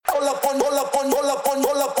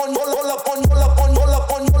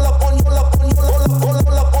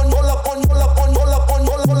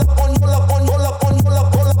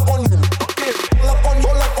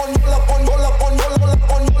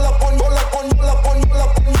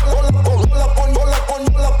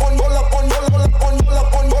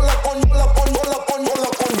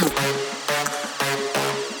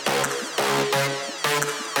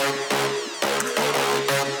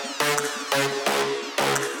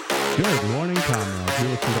Good morning, comrades. You're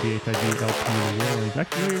listening to the HIV LP New Orleans.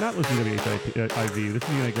 Actually, no, you're not listening to the HIV. This is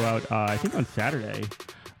going to go out, I think, on Saturday. You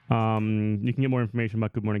can get more information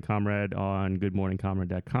about Good Morning Comrade on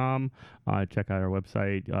goodmorningcomrade.com. Check out our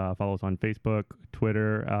website. Follow us on Facebook,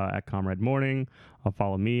 Twitter, at Comrade Morning.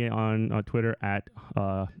 Follow me on Twitter at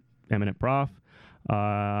Eminent Prof.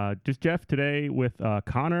 Just Jeff today with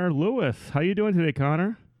Connor Lewis. How you doing today,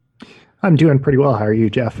 Connor? I'm doing pretty well. How are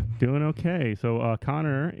you, Jeff? Doing okay. So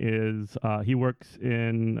Connor is, he works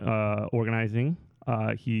in organizing.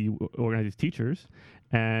 He organizes teachers,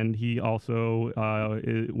 and he also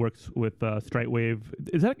works with Strightwave.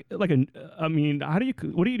 Is that like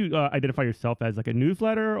what do you identify yourself as, like a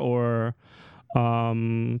newsletter or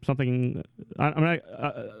something?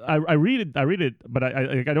 I read it, but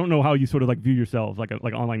I don't know how you sort of like view yourselves, like an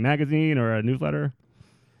online magazine or a newsletter.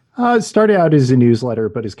 It started out as a newsletter,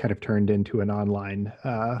 but has kind of turned into an online,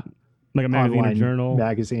 like a magazine or journal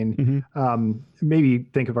magazine. Mm-hmm. Maybe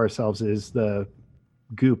think of ourselves as the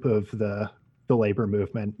Goop of the labor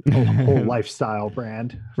movement, a whole lifestyle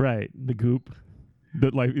brand. Right, the Goop,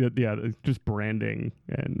 it's just branding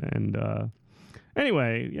and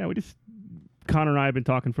anyway, yeah, Connor and I have been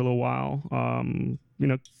talking for a little while. How long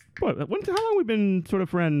have we been sort of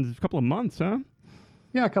friends? A couple of months, huh?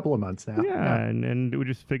 Yeah, a couple of months now. Yeah. And we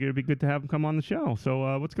just figured it'd be good to have him come on the show.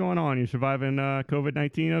 So what's going on? You surviving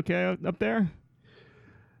COVID-19 okay up there?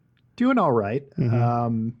 Doing all right.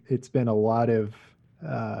 Mm-hmm. It's been a lot of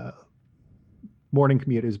morning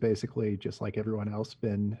commuters, basically, just like everyone else,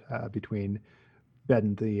 been between bed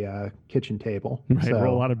and the kitchen table. Right, so,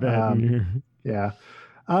 roll out of bed. Yeah.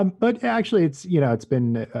 But actually, it's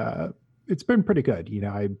been pretty good.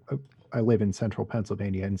 I live in central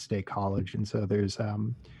Pennsylvania in State College, and so there's a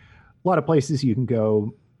lot of places you can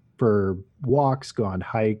go for walks, go on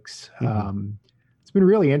hikes. Mm-hmm. It's been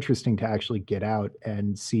really interesting to actually get out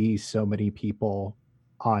and see so many people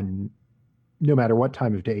on, no matter what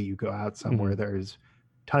time of day you go out somewhere, Mm-hmm. there's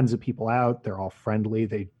tons of people out. They're all friendly.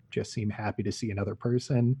 They just seem happy to see another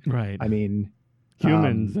person. Right. I mean,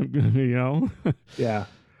 humans, Yeah.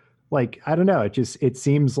 Like, I don't know. It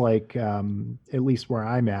seems like, at least where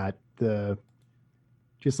I'm at, the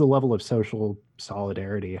level of social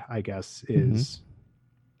solidarity, I guess, is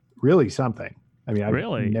really something. I mean, I've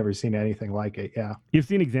never seen anything like it. Yeah. You've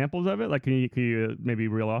seen examples of it? Like, can you maybe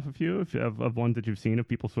reel off a few of ones that you've seen of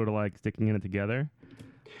people sort of like sticking in it together?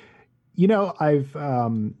 I've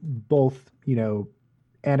both,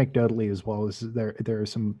 anecdotally, as well as there are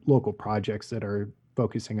some local projects that are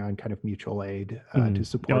focusing on kind of mutual aid to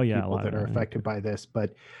support people that are affected by this.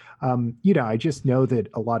 But, I just know that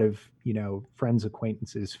a lot of, friends,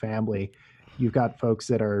 acquaintances, family, you've got folks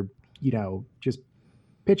that are, just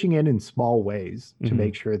pitching in small ways to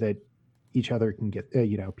make sure that each other can get,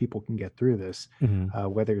 people can get through this,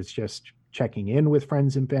 whether it's just checking in with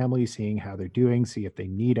friends and family, seeing how they're doing, see if they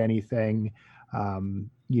need anything,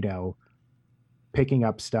 picking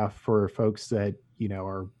up stuff for folks that,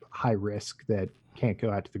 are high risk that can't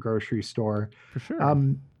go out to the grocery store. For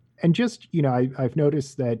sure. And just, I've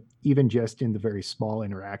noticed that even just in the very small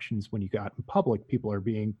interactions when you go out in public, people are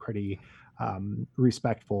being pretty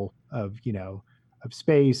respectful of, of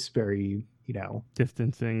space, very,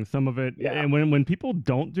 distancing some of it. Yeah. And when people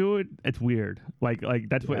don't do it, it's weird. Like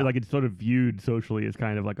that's what, like, it's sort of viewed socially as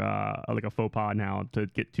kind of like a faux pas now to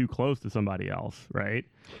get too close to somebody else, right?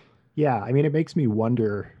 Yeah. I mean, it makes me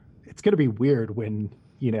wonder, it's going to be weird when,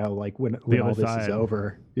 when all this is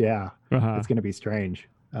over. Yeah. It's going to be strange.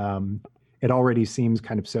 It already seems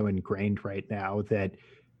kind of so ingrained right now that,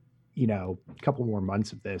 a couple more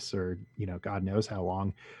months of this, or, God knows how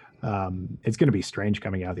long, it's going to be strange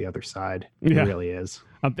coming out the other side. It really is.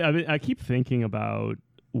 I keep thinking about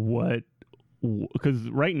because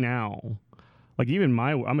right now, like even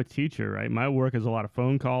I'm a teacher, right? My work is a lot of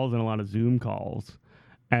phone calls and a lot of Zoom calls.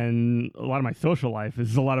 And a lot of my social life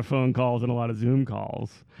is a lot of phone calls and a lot of Zoom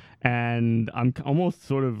calls. And I'm almost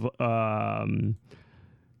sort of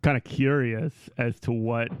kind of curious as to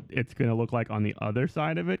what it's going to look like on the other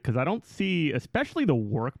side of it. Because I don't see, especially the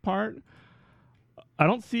work part, I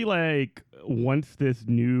don't see, like, once this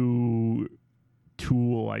new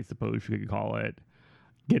tool, I suppose you could call it,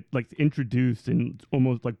 get like introduced and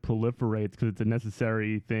almost like proliferates because it's a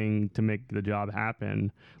necessary thing to make the job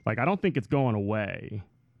happen. Like, I don't think it's going away.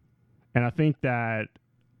 And I think that,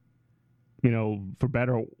 for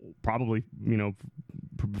better, probably,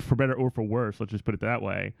 for better or for worse, let's just put it that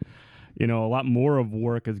way, a lot more of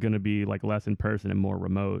work is going to be like less in person and more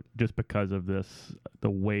remote just because of this, the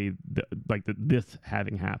way this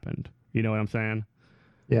having happened. You know what I'm saying?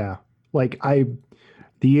 Yeah. Like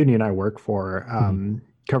the union I work for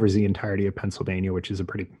covers the entirety of Pennsylvania, which is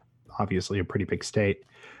obviously a pretty big state.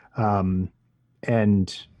 And,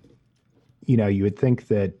 you would think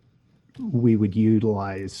that we would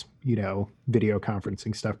utilize, video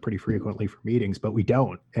conferencing stuff pretty frequently for meetings, but we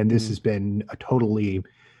don't. And this has been a totally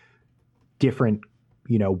different,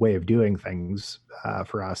 way of doing things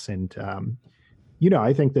for us. And,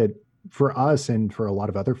 I think that for us and for a lot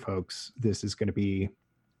of other folks, this is going to be,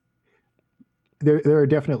 there are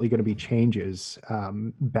definitely going to be changes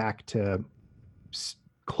back to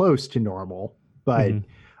close to normal. But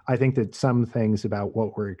I think that some things about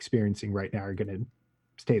what we're experiencing right now are going to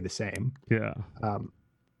stay the same. Yeah.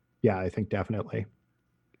 Yeah, I think definitely.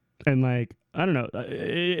 And like, I don't know,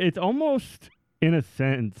 it's almost in a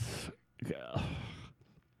sense,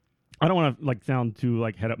 I don't want to like sound too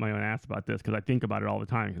like head up my own ass about this because I think about it all the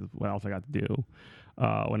time because what else I got to do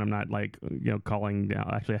when I'm not like, calling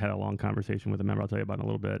down. Actually, I had a long conversation with a member. I'll tell you about in a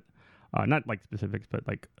little bit. Not like specifics, but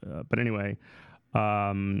like, but anyway,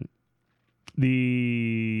 the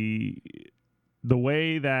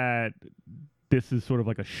way that this is sort of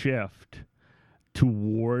like a shift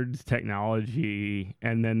towards technology,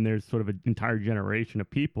 and then there's sort of an entire generation of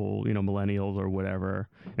people, millennials or whatever,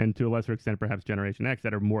 and to a lesser extent perhaps Generation X,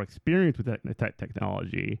 that are more experienced with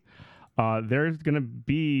technology. There's going to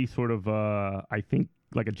be sort of I think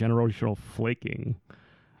like a generational flaking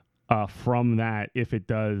from that if it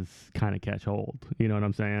does kind of catch hold. You know what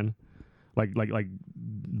I'm saying? Like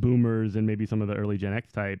boomers and maybe some of the early Gen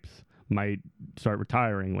X types might start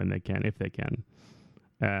retiring when they can, if they can.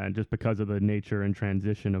 And just because of the nature and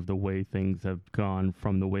transition of the way things have gone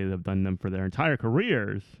from the way they've done them for their entire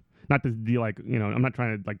careers. Not to be like, I'm not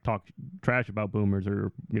trying to like talk trash about boomers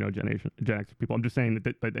or, Gen X people. I'm just saying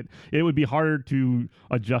that it would be harder to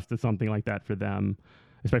adjust to something like that for them,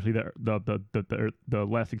 especially the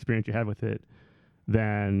less experience you have with it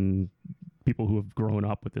than people who have grown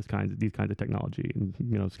up with these kinds of technology and,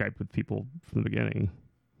 Skype with people from the beginning.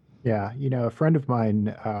 Yeah. A friend of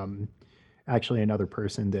mine, actually another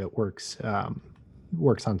person that works on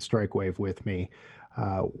StrikeWave with me,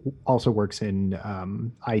 also works in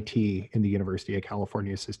IT in the University of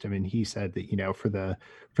California system, and he said that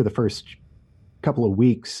for the first couple of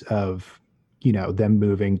weeks of them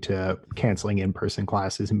moving to canceling in-person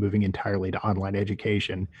classes and moving entirely to online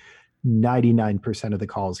education, 99% of the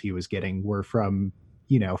calls he was getting were from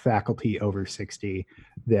faculty over 60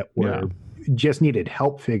 that were just needed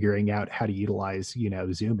help figuring out how to utilize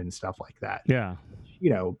Zoom and stuff like that. Yeah.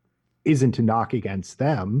 Isn't to knock against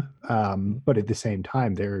them, but at the same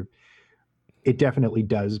time, it definitely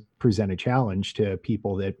does present a challenge to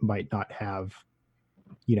people that might not have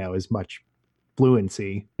as much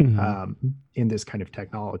fluency in this kind of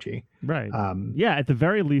technology. Right. Yeah, at the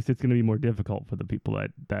very least, it's going to be more difficult for the people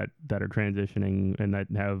that are transitioning and that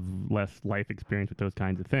have less life experience with those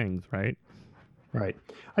kinds of things, right? Right.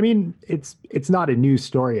 I mean, it's not a new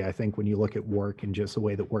story, I think, when you look at work and just the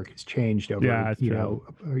way that work has changed over,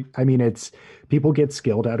 I mean, it's people get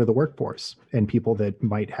skilled out of the workforce, and people that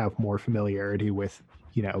might have more familiarity with,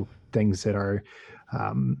 things that are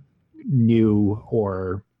new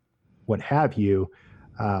or what have you.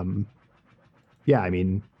 Yeah, I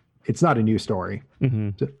mean, it's not a new story.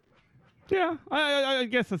 Yeah, I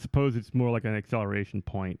guess I suppose it's more like an acceleration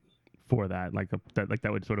point for that,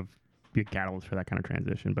 that would sort of be a catalyst for that kind of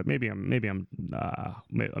transition. But maybe I'm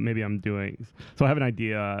doing. So I have an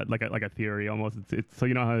idea, like a theory almost. It's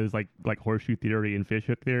so how there's like horseshoe theory and fish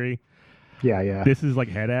hook theory. Yeah. This is like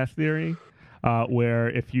head ass theory. Where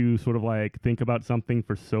if you sort of like think about something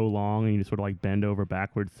for so long and you just sort of like bend over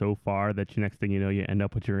backwards so far that next thing you know, you end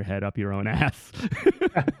up with your head up your own ass.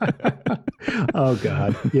 Oh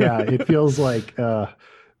God. Yeah. It feels like,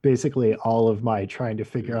 basically all of my trying to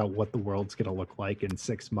figure out what the world's going to look like in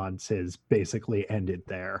 6 months has basically ended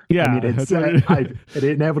there. Yeah. I mean, it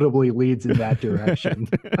inevitably leads in that direction.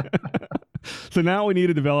 So now we need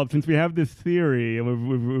to develop, since we have this theory and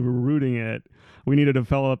we're rooting it, we need to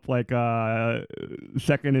develop like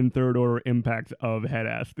second and third order impacts of head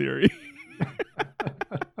ass theory.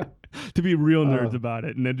 to be real nerds about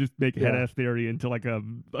it, and then just make head ass theory into like a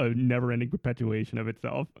never-ending perpetuation of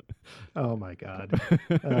itself. Oh my God.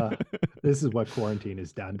 This is what quarantine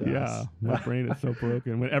has done to us. Yeah, my brain is so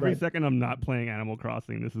broken. When every second I'm not playing Animal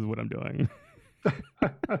Crossing, this is what I'm doing.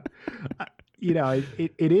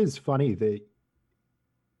 It is funny that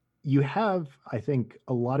you have, I think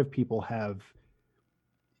a lot of people have,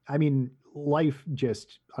 I mean, life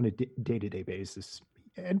just on a day-to-day basis.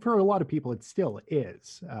 And for a lot of people, it still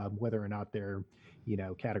is, whether or not they're,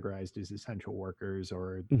 categorized as essential workers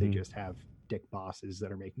or they just have dick bosses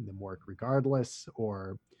that are making them work regardless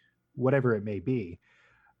or whatever it may be.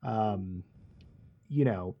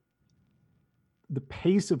 The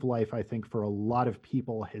pace of life, I think, for a lot of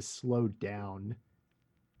people has slowed down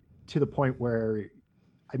to the point where,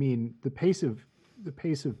 I mean, the pace of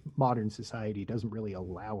modern society doesn't really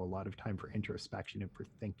allow a lot of time for introspection and for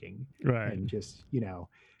thinking. Right. And just,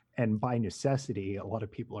 and by necessity, a lot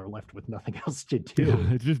of people are left with nothing else to do.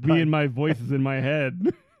 Yeah, it's just me and my voices in my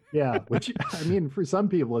head. Yeah, which, I mean, for some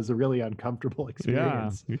people is a really uncomfortable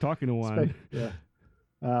experience. Yeah, you're talking to one. Yeah.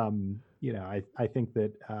 I think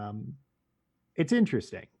that it's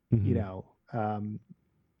interesting. You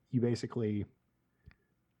basically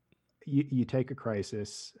you take a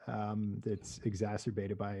crisis that's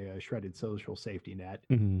exacerbated by a shredded social safety net,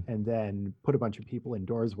 and then put a bunch of people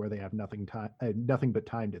indoors where they have nothing but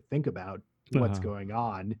time to think about what's going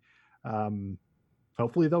on.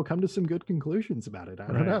 Hopefully they'll come to some good conclusions about it. I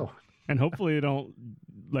don't know. And hopefully they don't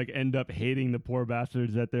like end up hating the poor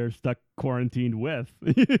bastards that they're stuck quarantined with,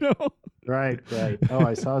 Right. Oh,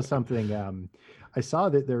 I saw something. I saw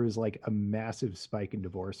that there was like a massive spike in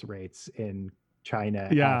divorce rates in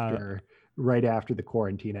China right after the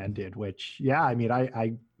quarantine ended, which, I mean,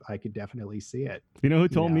 I could definitely see it. You know who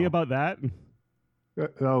told me about that?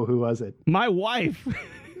 Oh, who was it? My wife.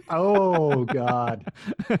 Oh God.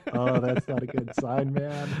 Oh, that's not a good sign,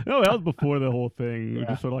 man. No, that was before the whole thing.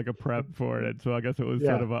 Just sort of like a prep for it. So I guess it was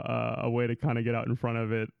sort of a way to kind of get out in front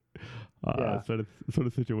of it. Sort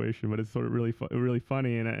of situation, but it's sort of really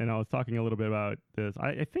funny. And I was talking a little bit about this.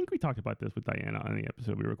 I think we talked about this with Diana on the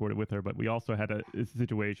episode we recorded with her, but we also had a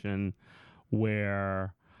situation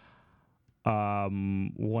where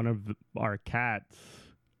one of our cats,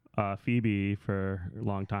 Phoebe, for a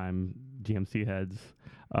long time, GMC heads,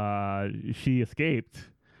 she escaped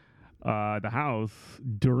the house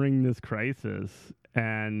during this crisis.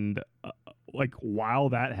 And while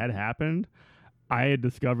that had happened, I had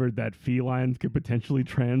discovered that felines could potentially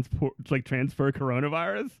transfer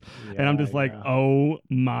coronavirus. And I'm just like, oh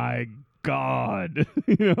my God.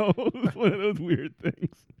 It's one of those weird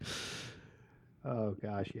things. Oh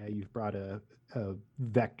gosh. Yeah. You've brought a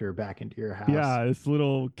vector back into your house. Yeah. This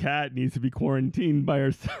little cat needs to be quarantined by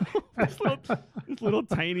herself. this little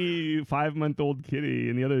tiny 5-month-old kitty.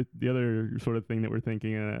 And the other sort of thing that we're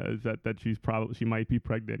thinking is that she might be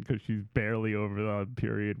pregnant because she's barely over the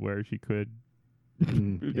period where she could, I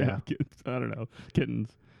don't know,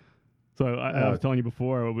 kittens. So I was telling you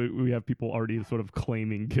before, we have people already sort of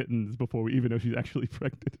claiming kittens before we even know she's actually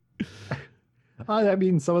pregnant. I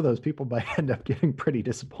mean, some of those people might end up getting pretty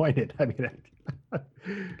disappointed. I mean,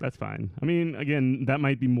 that's fine. I mean, again, that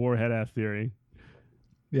might be more head-ass theory.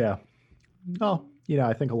 Yeah. Well,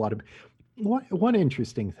 I think a lot of one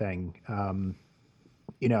interesting thing,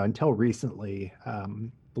 until recently,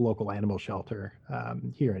 the local animal shelter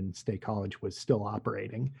here in State College was still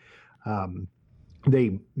operating.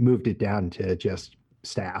 They moved it down to just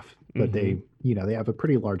staff, but they have a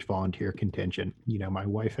pretty large volunteer contingent. My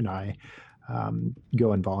wife and I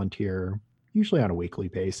go and volunteer usually on a weekly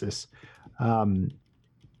basis.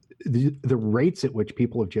 The rates at which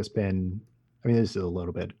people have just been, I mean, this is a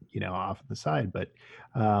little bit, off on the side, but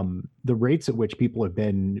the rates at which people have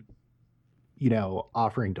been,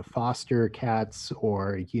 offering to foster cats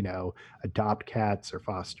or, adopt cats or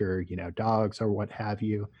foster, dogs or what have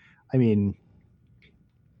you. I mean,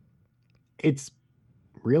 it's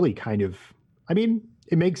really kind of, I mean,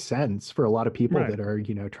 it makes sense for a lot of people that are,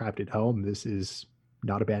 trapped at home. This is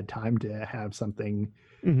not a bad time to have something,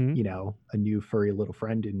 a new furry little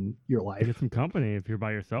friend in your life. Get some company if you're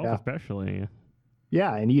by yourself, especially.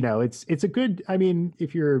 Yeah. And, it's a good, I mean,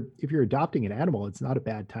 if you're adopting an animal, it's not a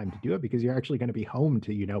bad time to do it because you're actually going to be home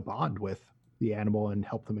to, bond with the animal and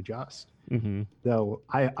help them adjust. Though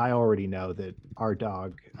I already know that our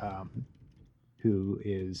dog, who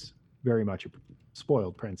is very much a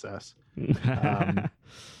spoiled princess,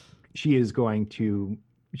 she's going to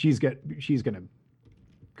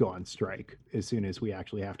go on strike as soon as we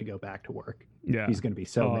actually have to go back to work. Yeah. She's going to be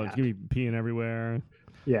so mad. It's going to be peeing everywhere.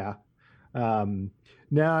 Yeah.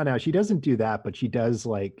 No, she doesn't do that, but she does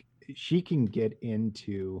she can get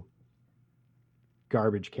into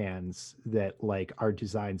garbage cans that like are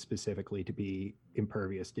designed specifically to be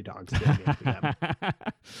impervious to dogs getting into them.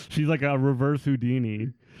 She's like a reverse Houdini.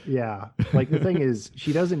 Yeah. Like the thing is,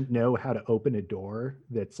 she doesn't know how to open a door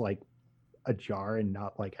that's like ajar and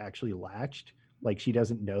not like actually latched. Like she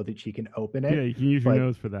doesn't know that she can open it. Yeah, you can use your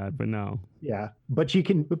nose for that, but no. Yeah, but she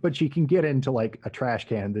can get into like a trash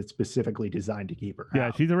can that's specifically designed to keep her out.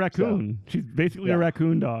 Yeah, she's a raccoon. So, she's basically a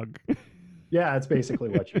raccoon dog. Yeah, that's basically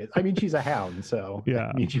what she is. I mean, she's a hound, so yeah.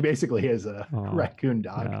 I mean, she basically is a raccoon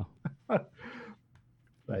dog. Yeah.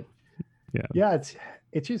 But yeah,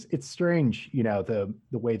 it's strange, you know, the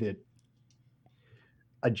way that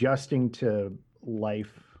adjusting to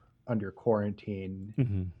life under quarantine.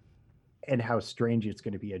 Mm-hmm. And how strange it's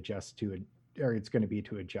going to be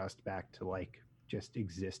to adjust back to like just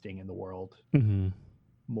existing in the world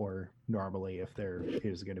more normally, if there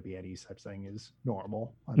is going to be any such thing as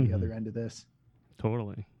normal on the other end of this.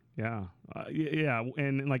 Totally. Yeah. Yeah.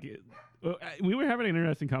 And like, we were having an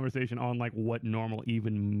interesting conversation on like what normal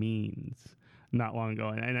even means not long ago.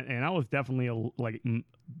 And I was definitely like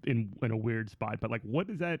in a weird spot, but like, what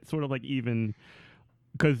does that sort of like even,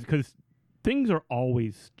 because things are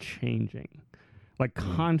always changing, like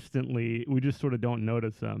constantly. We just sort of don't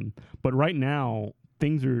notice them. But right now,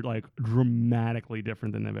 things are like dramatically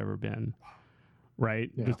different than they've ever been, right?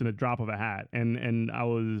 Yeah. Just in a drop of a hat. And I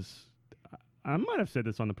might have said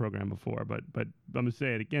this on the program before, but I'm going to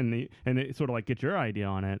say it again, and it sort of like get your idea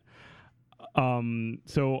on it.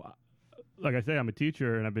 So like I say, I'm a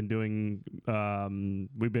teacher, and I've been doing,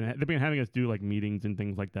 they've been having us do like meetings and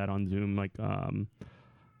things like that on Zoom, like,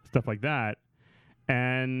 stuff like that.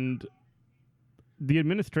 And the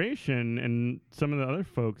administration and some of the other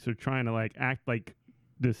folks are trying to like act like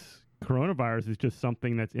this coronavirus is just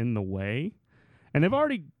something that's in the way. And they've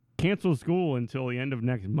already canceled school until the end of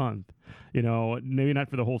next month, you know, maybe not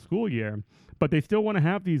for the whole school year, but they still want to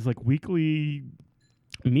have these like weekly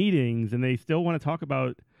meetings, and they still want to talk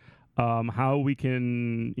about how we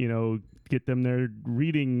can, you know, get them their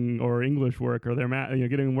reading or English work or their math, you know,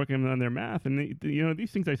 getting them working on their math. And you know, these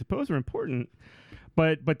things I suppose are important,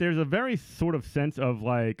 but there's a very sort of sense of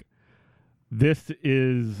like, this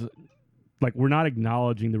is like, we're not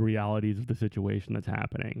acknowledging the realities of the situation that's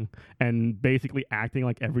happening and basically acting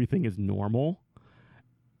like everything is normal.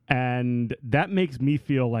 And that makes me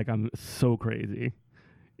feel like I'm so crazy.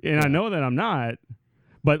 And I know that I'm not,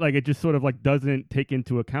 but like, it just sort of like doesn't take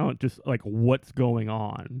into account just like what's going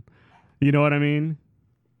on. You know what I mean?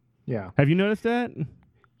 Yeah. Have you noticed that?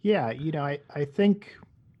 Yeah. You know, I think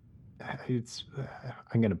it's,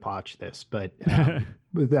 I'm going to botch this, but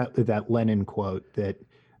with that Lenin quote that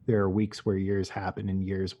there are weeks where years happen and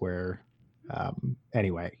years where,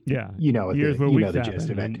 anyway. Yeah. You know, years where weeks the happen, gist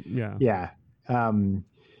of it. Yeah. Yeah.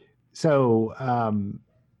 So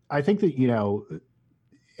I think that, you know,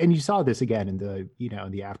 and you saw this again in the, you know,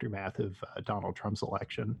 in the aftermath of Donald Trump's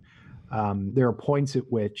election. There are points at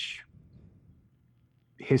which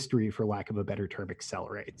history, for lack of a better term,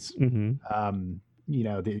 accelerates. Mm-hmm. You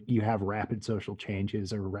know, you have rapid social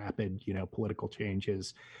changes or rapid, you know, political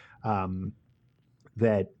changes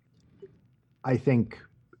that I think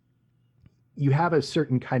you have a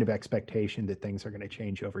certain kind of expectation that things are going to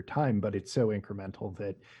change over time, but it's so incremental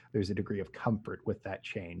that there's a degree of comfort with that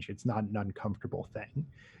change. It's not an uncomfortable thing.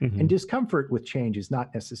 Mm-hmm. And discomfort with change is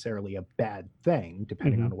not necessarily a bad thing,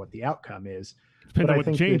 depending on what the outcome is. Depends on what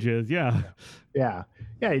the change is, yeah. Yeah,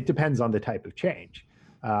 it depends on the type of change.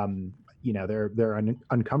 You know, there are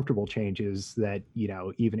uncomfortable changes that, you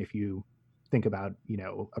know, even if you think about, you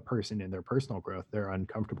know, a person in their personal growth, there are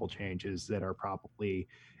uncomfortable changes that are probably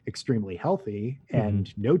extremely healthy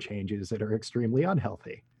and no changes that are extremely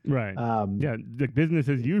unhealthy. Right. Yeah, the business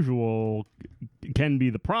as usual can be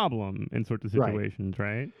the problem in sorts of situations,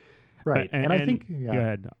 right? Right. And I think... Go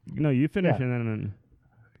ahead. No, you finish and then...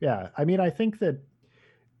 Yeah. I mean, I think that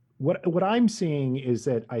what I'm seeing is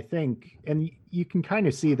that I think, and you can kind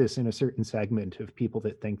of see this in a certain segment of people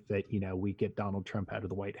that think that, you know, we get Donald Trump out of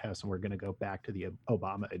the White House and we're going to go back to the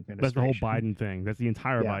Obama administration. That's the whole Biden thing. That's the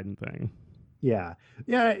entire Biden thing. Yeah.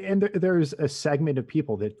 Yeah. And there's a segment of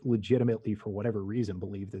people that legitimately, for whatever reason,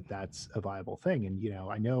 believe that that's a viable thing. And, you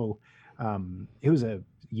know, I know it was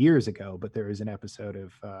years ago, but there is an episode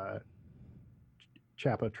of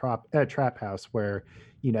Trap House where,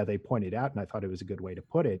 you know, they pointed out, and I thought it was a good way to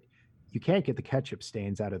put it, you can't get the ketchup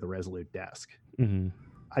stains out of the Resolute desk. Mm-hmm.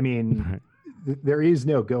 I mean, there is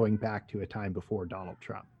no going back to a time before Donald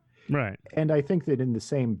Trump. Right. And I think that in the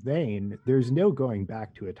same vein, there's no going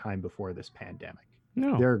back to a time before this pandemic.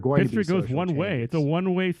 No. There are going History to be goes one changes. way. It's a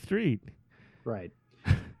one-way street. Right.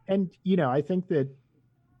 And, you know, I think that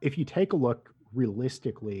if you take a look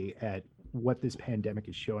realistically at what this pandemic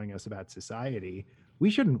is showing us about society, we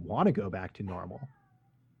shouldn't want to go back to normal.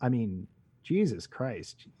 I mean, Jesus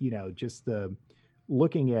Christ, just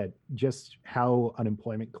looking at just how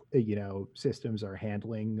unemployment, systems are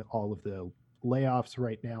handling all of the layoffs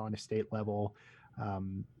right now on a state level.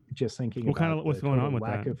 Just thinking about what's going on with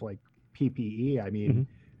lack that? of like PPE. I mean,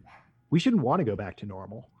 we shouldn't want to go back to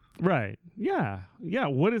normal. Right. Yeah. Yeah.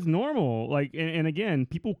 What is normal? Like, and again,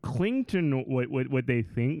 people cling to what they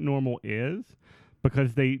think normal is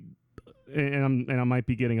because they, and I might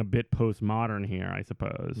be getting a bit postmodern here, I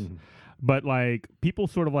suppose, but like people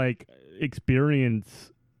sort of like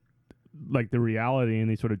experience like the reality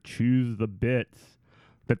and they sort of choose the bits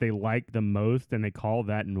that they like the most and they call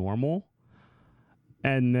that normal.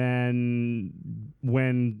 And then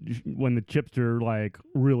when the chips are like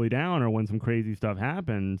really down or when some crazy stuff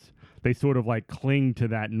happens, they sort of like cling to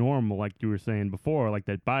that normal, like you were saying before, like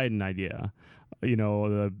that Biden idea.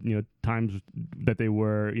 The times that they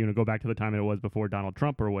were, go back to the time it was before Donald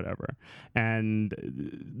Trump or whatever. And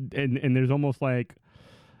there's almost like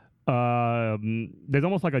a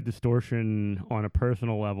distortion on a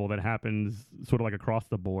personal level that happens sort of like across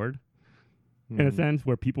the board in a sense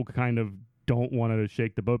where people kind of don't want to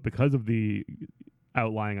shake the boat because of the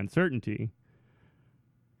outlying uncertainty.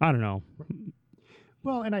 I don't know.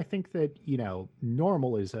 Well, and I think that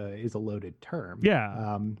normal is a loaded term.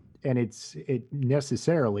 Yeah, and it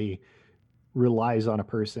necessarily relies on a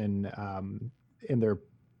person in their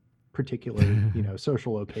particular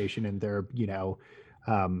social location and their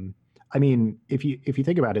I mean, if you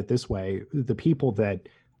think about it this way, the people that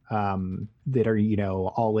are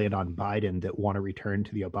all in on Biden that want to return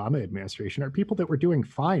to the Obama administration are people that were doing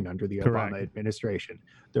fine under the Correct. Obama administration.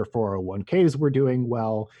 Their 401ks were doing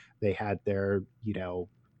well. They had their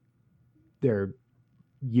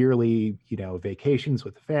yearly vacations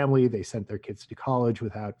with the family. They sent their kids to college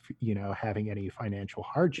without having any financial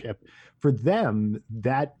hardship. For them,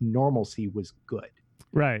 that normalcy was good.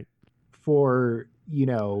 Right. For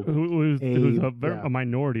a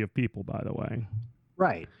minority of people, by the way.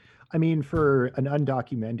 Right. I mean, for an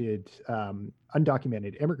undocumented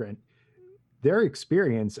immigrant, their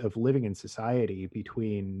experience of living in society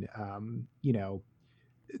between,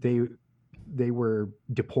 they were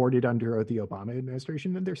deported under the Obama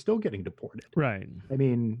administration and they're still getting deported. Right. I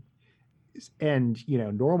mean, and,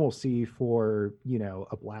 normalcy for,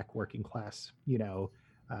 a Black working class,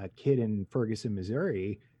 kid in Ferguson,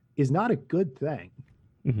 Missouri is not a good thing.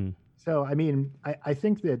 So, I mean, I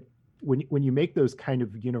think that when you make those kind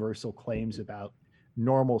of universal claims about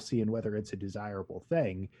normalcy and whether it's a desirable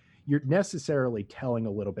thing, you're necessarily telling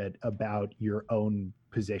a little bit about your own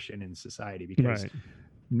position in society, because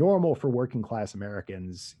normal for working class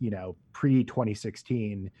Americans, pre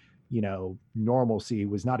 2016, normalcy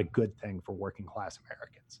was not a good thing for working class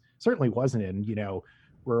Americans. Certainly wasn't in,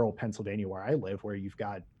 rural Pennsylvania where I live, where you've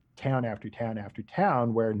got town after town after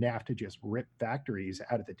town where NAFTA just ripped factories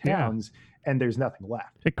out of the towns and there's nothing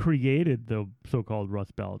left. It created the so-called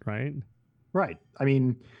Rust Belt, right? Right. I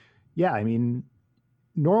mean,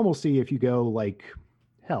 normalcy, if you go like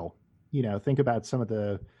hell, think about some of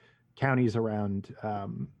the counties around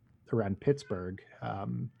Pittsburgh,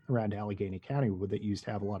 around Allegheny County, that used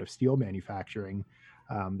to have a lot of steel manufacturing,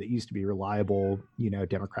 that used to be reliable,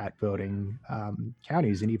 Democrat voting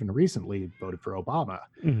counties, and even recently voted for Obama.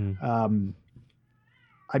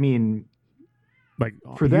 I mean, like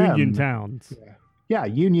for Union towns. Yeah,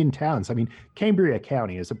 Union towns. I mean, Cambria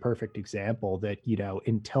County is a perfect example that,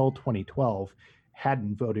 until 2012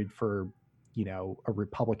 hadn't voted for, a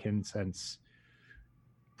Republican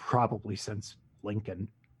probably since Lincoln.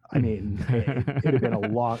 I mean, it had been a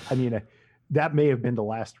long, that may have been the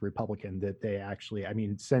last Republican that they actually,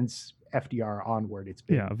 since FDR onward, it's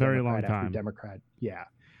been a very long time. After Democrat. Yeah.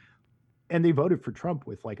 And they voted for Trump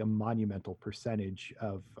with like a monumental percentage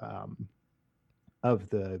of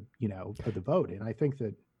the vote. And I think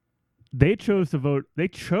that they chose to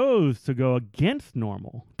go against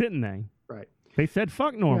normal, didn't they? Right. They said,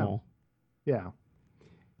 fuck normal. Yeah.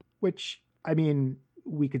 Which,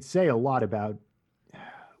 we could say a lot about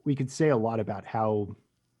how,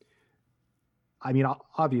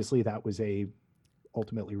 obviously that was a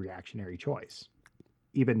ultimately reactionary choice,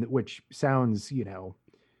 even, which sounds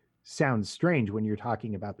strange when you're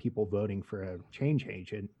talking about people voting for a change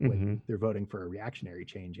agent when they're voting for a reactionary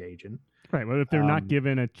change agent. Right. Well, if they're not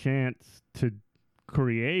given a chance to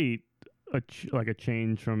create a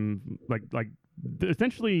change from like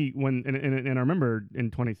essentially when and I remember in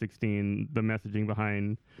 2016 the messaging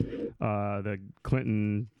behind the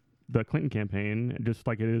Clinton campaign, just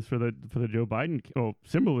like it is for the Joe Biden,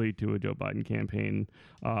 similarly to a Joe Biden campaign,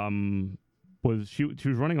 was she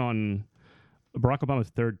was running on Barack Obama's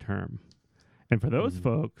third term. And for those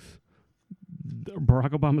folks,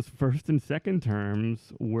 Barack Obama's first and second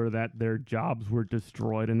terms were that their jobs were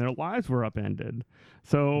destroyed and their lives were upended.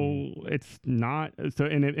 So it's not so.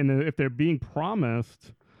 And if they're being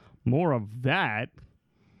promised more of that,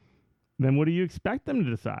 then what do you expect them to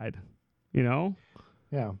decide? You know?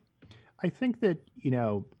 Yeah, I think that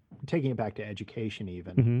taking it back to education,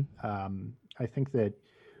 even I think that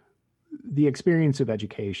the experience of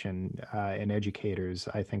education and educators,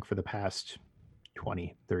 I think for the past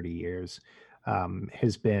 20, 30 years,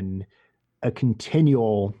 has been a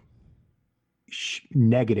continual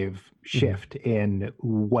negative shift in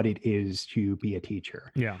what it is to be a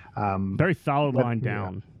teacher. Yeah. Very solid line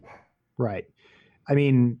down. Right. I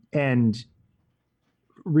mean, and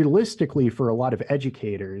realistically for a lot of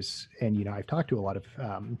educators, and, I've talked to a lot of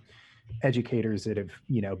educators that have,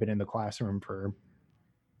 been in the classroom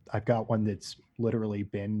I've got one that's literally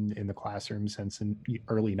been in the classroom since the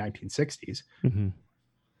early 1960s.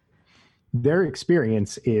 Their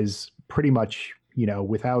experience is pretty much,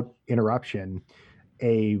 without interruption,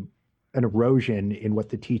 an erosion in what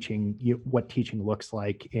teaching looks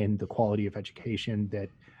like, in the quality of education that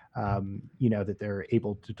that they're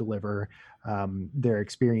able to deliver, their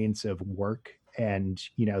experience of work, and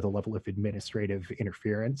the level of administrative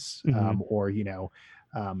interference, or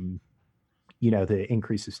the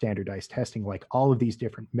increase of standardized testing, like all of these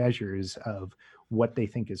different measures of what they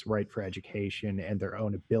think is right for education and their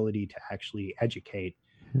own ability to actually educate.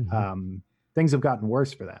 Things have gotten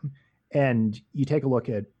worse for them. And you take a look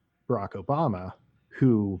at Barack Obama,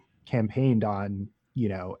 who campaigned on,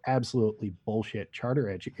 absolutely bullshit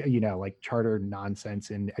charter nonsense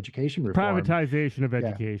in education reform. Privatization of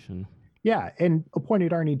education. Yeah. And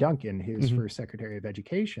appointed Arne Duncan, his first Secretary of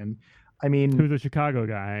Education. I mean, who's a Chicago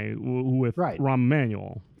guy with Rahm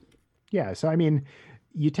Emanuel. Yeah. So, I mean,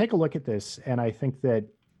 you take a look at this, and I think that,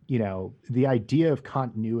 the idea of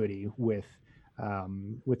continuity with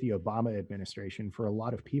the Obama administration, for a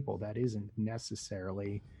lot of people, that isn't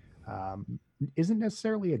necessarily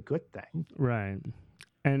a good thing. Right.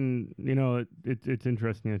 And, it's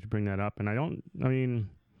interesting that you bring that up. And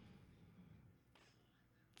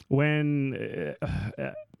when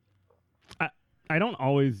I don't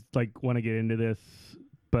always want to get into this,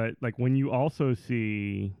 but when you also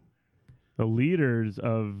see the leaders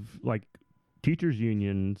of teachers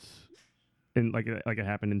unions, and like it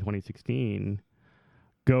happened in 2016,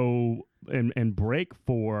 go and break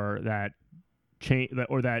for that change,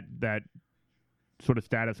 that sort of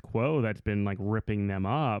status quo that's been ripping them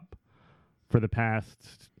up for the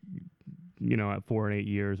past 4 and 8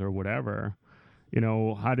 years or whatever.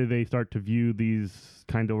 How do they start to view these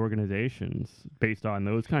kind of organizations based on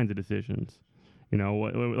those kinds of decisions?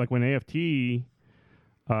 Like when AFT in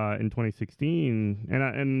 2016,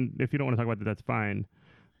 and if you don't want to talk about that, that's fine.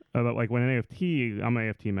 But when AFT, I'm an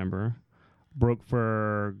AFT member, broke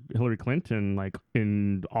for Hillary Clinton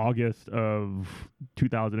in August of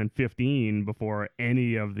 2015, before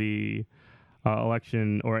any of the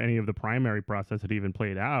election or any of the primary process had even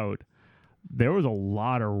played out. There was a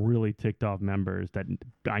lot of really ticked off members that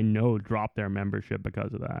I know dropped their membership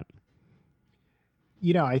because of that.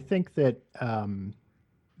 I think that, and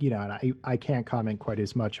I can't comment quite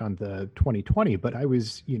as much on the 2020, but I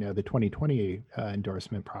was, the 2020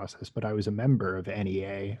 endorsement process, but I was a member of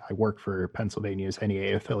NEA. I work for Pennsylvania's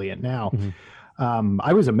NEA affiliate now.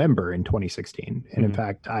 I was a member in 2016. And in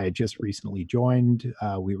fact, I had just recently joined.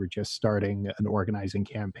 We were just starting an organizing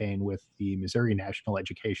campaign with the Missouri National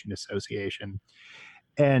Education Association.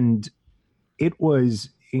 And it was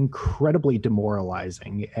incredibly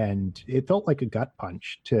demoralizing. And it felt like a gut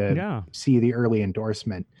punch to see the early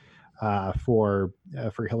endorsement for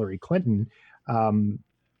Hillary Clinton.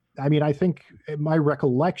 I think my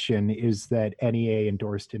recollection is that NEA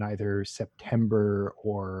endorsed in either September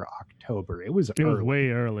or October. It was way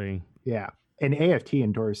early. Yeah. And AFT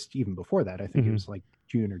endorsed even before that. I think it was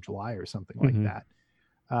June or July or something like that.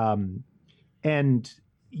 And,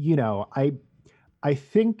 I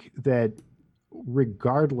think that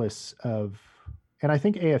regardless of, and I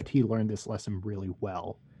think AFT learned this lesson really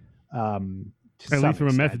well. At least from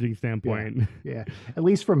a messaging standpoint. Yeah. At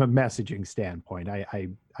least from a messaging standpoint. I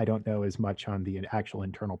don't know as much on the actual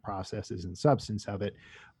internal processes and substance of it,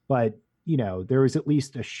 but there was at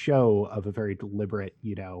least a show of a very deliberate,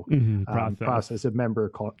 process of member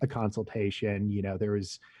consultation.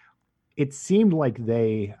 It seemed like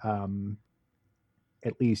they,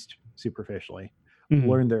 at least superficially,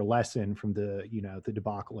 learned their lesson from the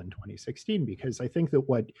debacle in 2016, because I think that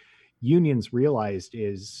what unions realized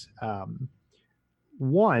is,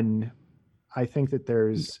 one, I think that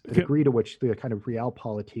there's a degree to which the kind of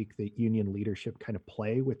realpolitik that union leadership kind of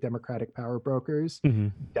play with Democratic power brokers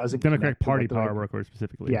doesn't Democratic Party power brokers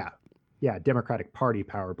specifically. Yeah, Democratic Party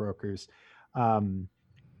power brokers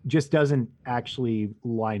just doesn't actually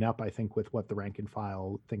line up, I think, with what the rank and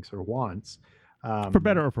file thinks or wants. For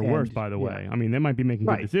better or for worse, by the way. I mean, they might be making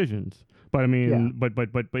good decisions, but I mean, but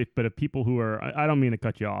if people who are, I don't mean to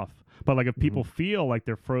cut you off, but like if people feel like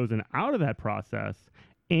they're frozen out of that process,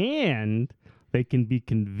 and they can be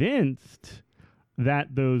convinced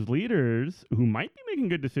that those leaders who might be making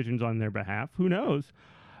good decisions on their behalf, who knows,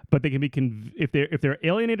 but they can be if they're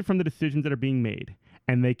alienated from the decisions that are being made,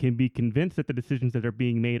 and they can be convinced that the decisions that are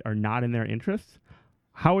being made are not in their interests,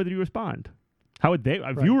 how would you respond? How would they,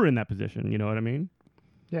 if you were in that position, you know what I mean?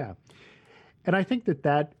 Yeah. And I think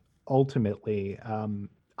that ultimately,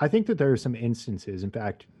 I think that there are some instances, in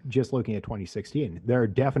fact, just looking at 2016, there are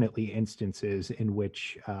definitely instances in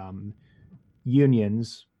which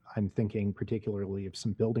unions, I'm thinking particularly of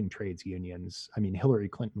some building trades unions. I mean, Hillary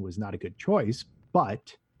Clinton was not a good choice,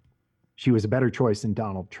 but she was a better choice than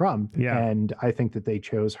Donald Trump. Yeah. And I think that they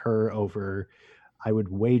chose her over, I would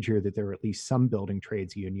wager that there are at least some building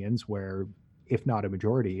trades unions where, if not a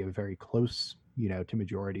majority, a very close, to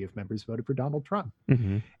majority of members voted for Donald Trump.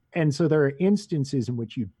 And so there are instances in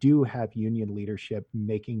which you do have union leadership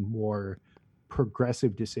making more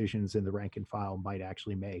progressive decisions than the rank and file might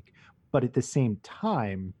actually make. But at the same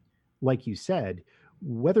time, like you said,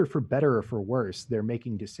 whether for better or for worse, they're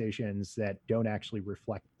making decisions that don't actually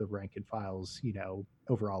reflect the rank and file's,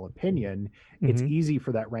 overall opinion. It's easy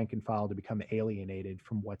for that rank and file to become alienated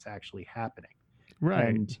from what's actually happening. Right.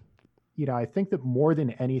 And, I think that more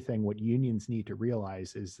than anything, what unions need to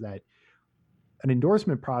realize is that an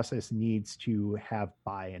endorsement process needs to have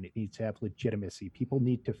buy-in. It needs to have legitimacy. People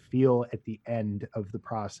need to feel at the end of the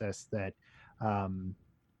process that, that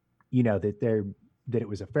it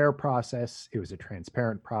was a fair process, it was a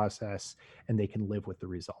transparent process, and they can live with the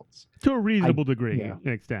results. To a reasonable degree, an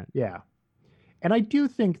extent. Yeah. And I do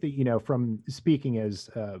think that, from speaking as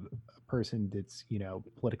a person that's,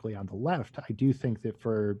 politically on the left, I do think that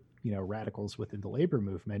for, radicals within the labor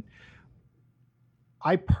movement,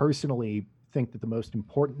 I personally think that the most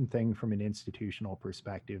important thing from an institutional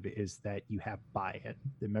perspective is that you have buy-in.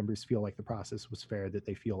 The members feel like the process was fair, that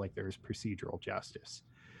they feel like there's procedural justice.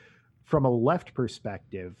 From a left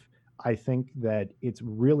perspective, I think that it's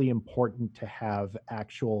really important to have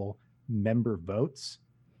actual member votes,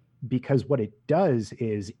 because what it does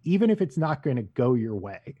is, even if it's not going to go your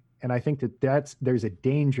way, and I think that there's a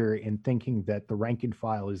danger in thinking that the rank and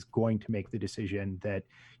file is going to make the decision that,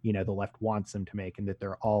 the left wants them to make, and that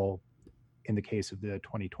they're all, in the case of the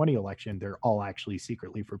 2020 election, they're all actually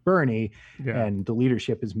secretly for Bernie, and the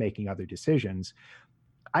leadership is making other decisions.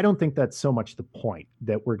 I don't think that's so much the point,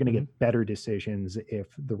 that we're going to get better decisions if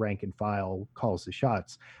the rank and file calls the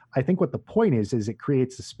shots. I think what the point is it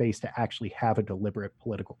creates a space to actually have a deliberate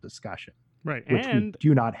political discussion, right? Which we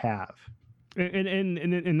do not have.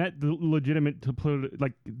 And that legitimate to put,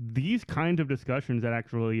 like, these kinds of discussions that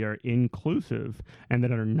actually are inclusive and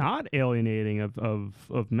that are not alienating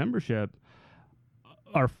of membership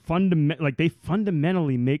are they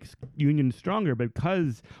fundamentally makes unions stronger,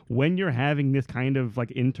 because when you're having this kind of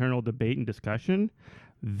like internal debate and discussion,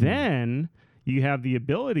 then you have the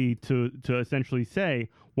ability to essentially say,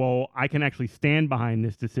 well, I can actually stand behind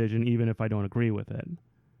this decision even if I don't agree with it.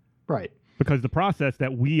 Right. Because the process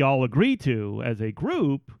that we all agree to as a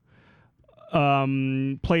group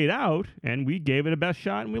played out, and we gave it a best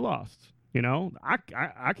shot and we lost.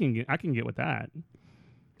 I can get with that.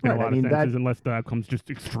 In a lot of senses, unless the outcome's just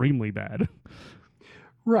extremely bad.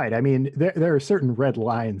 Right. I mean, there are certain red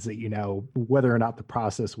lines that, whether or not the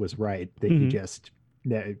process was right, that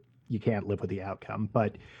you can't live with the outcome.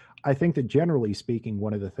 But I think that generally speaking,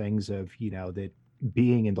 one of the things of, that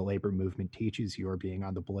being in the labor movement teaches you, or being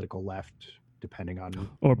on the political left, depending on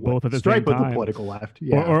or both at the same time, of the political left,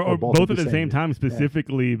 or both at the same time,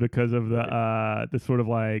 specifically because of the sort of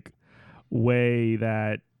like way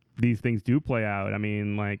that these things do play out. I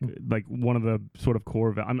mean, like one of the sort of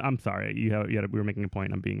core. I'm sorry, we were making a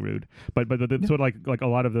point. I'm being rude, but the sort of like a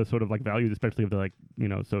lot of the sort of like values, especially of the like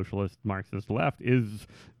socialist Marxist left, is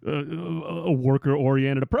a worker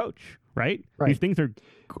oriented approach, right? These things are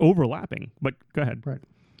overlapping. But go ahead. Right.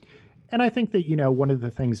 And I think that one of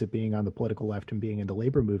the things that being on the political left and being in the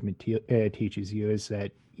labor movement teaches you is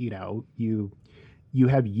that you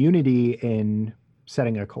have unity in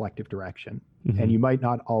setting a collective direction. And you might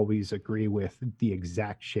not always agree with the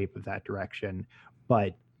exact shape of that direction,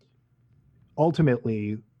 but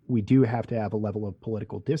ultimately we do have to have a level of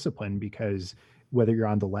political discipline, because whether you're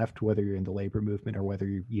on the left, whether you're in the labor movement, or whether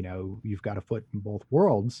you've got a foot in both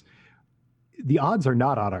worlds, the odds are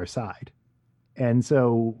not on our side. And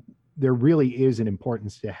so there really is an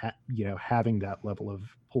importance to having that level of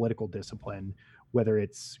political discipline, whether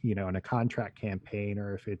it's in a contract campaign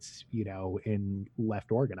or if it's in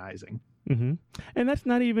left organizing. Mm-hmm. And that's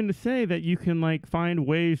not even to say that you can like find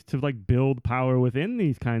ways to like build power within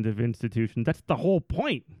these kinds of institutions. That's the whole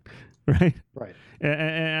point, right? Right.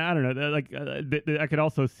 And I don't know, like I could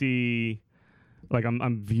also see, like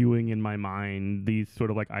I'm viewing in my mind these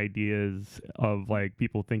sort of like ideas of like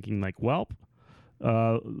people thinking like, well,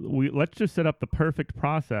 let's just set up the perfect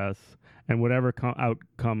process, and whatever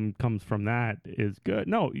outcome comes from that is good.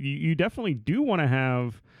 No, you definitely do want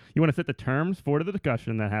to set the terms for the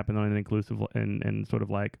discussion that happened on an inclusive and sort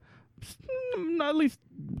of like at least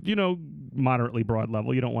moderately broad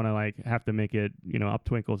level. You don't want to like have to make it up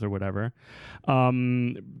twinkles or whatever.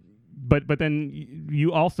 But then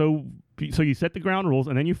you also you set the ground rules,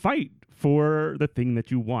 and then you fight for the thing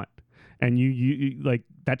that you want. And you like,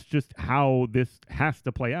 that's just how this has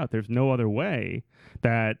to play out. There's no other way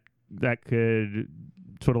that could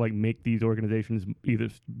sort of like make these organizations either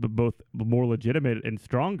both more legitimate and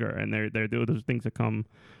stronger. And they're those things that come,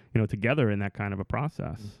 together in that kind of a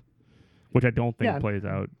process, which I don't think played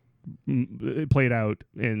out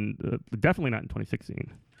in definitely not in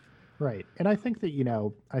 2016. Right. And I think that,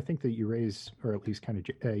 you raise, or at least kind of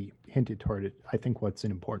hinted toward it. I think what's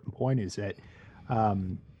an important point is that,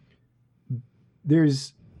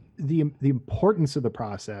 there's the importance of the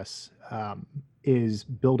process is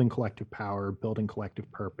building collective power, building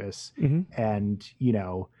collective purpose, and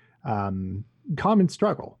common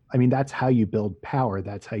struggle. I mean, that's how you build power.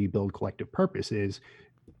 That's how you build collective purpose, is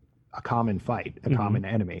a common fight, a common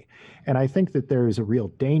enemy. And I think that there is a real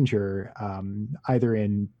danger, either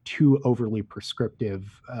in too overly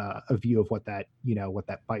prescriptive a view of what that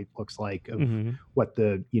fight looks like, of what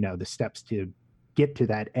the steps to get to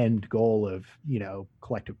that end goal of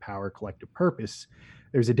collective power, collective purpose.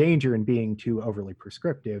 There's a danger in being too overly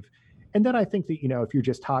prescriptive. And then I think that if you're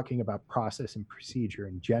just talking about process and procedure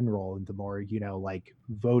in general, and the more like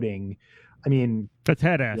voting, I mean, that's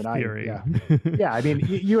head-ass theory. Yeah. I mean,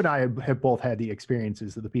 you and I have both had the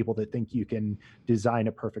experiences of the people that think you can design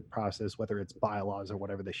a perfect process, whether it's bylaws or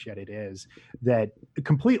whatever the shit it is, that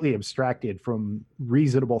completely abstracted from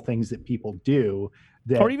reasonable things that people do,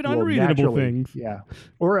 or even unreasonable things. Yeah.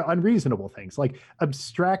 Or unreasonable things, like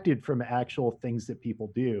abstracted from actual things that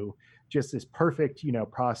people do, just this perfect,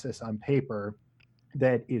 process on paper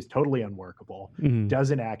that is totally unworkable,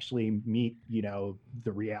 doesn't actually meet,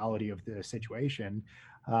 the reality of the situation.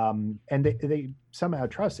 And they somehow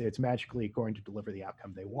trust it. It's magically going to deliver the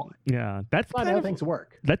outcome they want. Yeah. That's not how things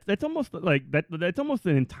work. That's almost like that's almost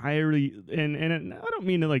an entirely, and I don't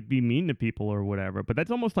mean to like be mean to people or whatever, but that's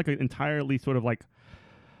almost like an entirely sort of like,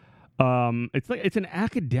 it's an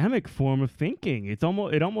academic form of thinking. It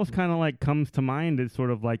almost kind of like comes to mind as sort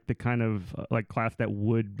of like the kind of like class that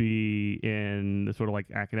would be in the sort of like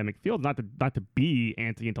academic field, not to be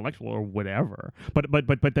anti-intellectual or whatever, but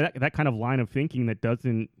that kind of line of thinking that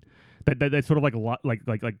doesn't that sort of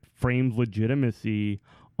like frames legitimacy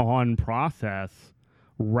on process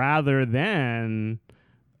rather than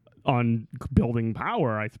on building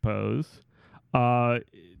power, I suppose.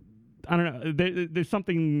 I don't know. There's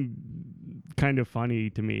something kind of funny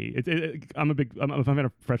to me. I'm a fan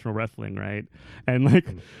of professional wrestling, right? And like,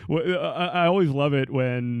 I always love it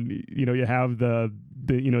when you have the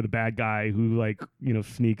bad guy who like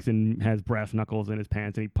sneaks and has brass knuckles in his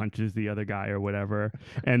pants and he punches the other guy or whatever,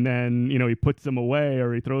 and then he puts him away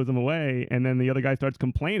or he throws him away, and then the other guy starts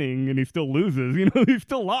complaining and he still loses. He's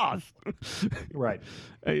still lost. Right.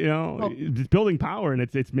 It's building power, and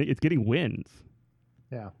it's getting wins.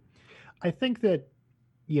 Yeah. I think that,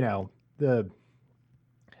 and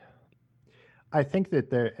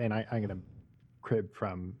I'm going to crib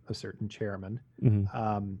from a certain chairman.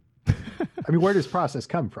 I mean, where does process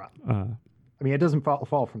come from? I mean, it doesn't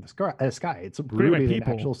fall from the sky. It's rooted in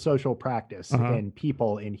actual social practice and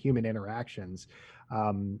people in human interactions,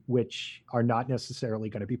 which are not necessarily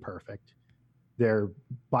going to be perfect.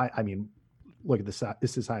 Look at the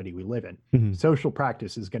society we live in. Social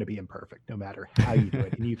practice is going to be imperfect no matter how you do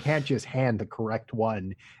it. And you can't just hand the correct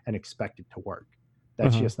one and expect it to work.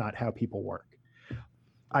 That's just not how people work.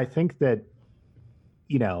 I think that,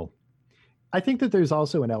 there's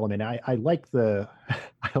also an element. I like the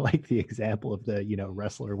example of the,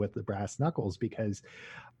 wrestler with the brass knuckles, because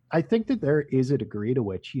I think that there is a degree to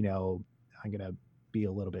which, I'm going to be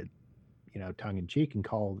a little bit, tongue in cheek and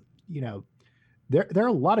call, there are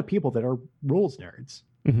a lot of people that are rules nerds.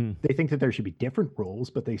 They think that there should be different rules,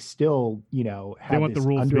 but they still, have they want this the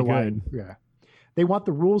rules underlying. to be good. Yeah, they want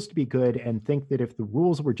the rules to be good and think that if the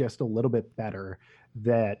rules were just a little bit better,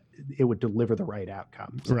 that it would deliver the right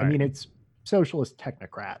outcomes. Right. I mean, it's socialist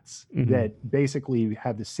technocrats that basically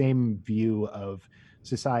have the same view of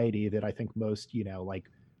society that I think most, like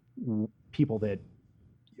people that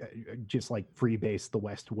just like freebase the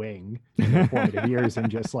West Wing in their formative years and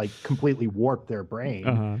just like completely warp their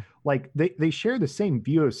brain. Like they share the same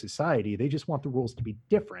view of society. They just want the rules to be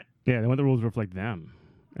different. Yeah, they want the rules to reflect them.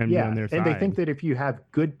 And on their side. They think that if you have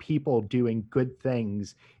good people doing good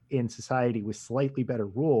things in society with slightly better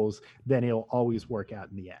rules, then it'll always work out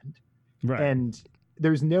in the end. Right. And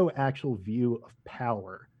there's no actual view of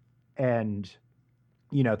power and,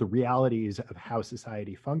 the realities of how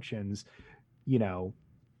society functions.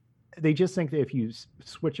 They just think that if you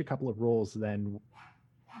switch a couple of rules, then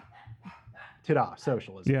ta-da,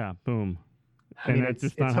 socialism. Yeah, boom. I mean,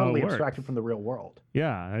 it's totally abstracted from the real world.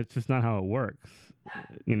 Yeah, it's just not how it works,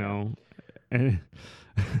 And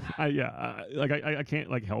I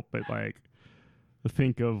can't help but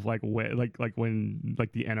think of when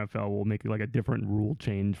the NFL will make a different rule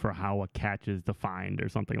change for how a catch is defined or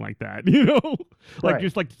something like that,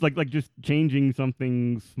 just changing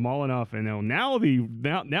something small enough, and now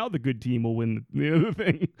the good team will win the other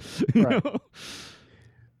thing. Right.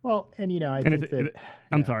 Well, and I think that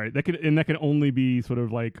I'm sorry, that could only be sort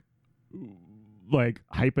of like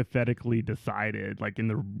hypothetically decided,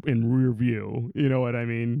 in rear view. You know what I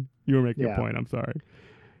mean? You were making a point. I'm sorry.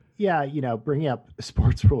 Yeah, bringing up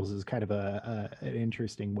sports rules is kind of an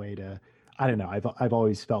interesting way to. I don't know. I've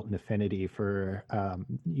always felt an affinity for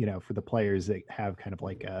for the players that have kind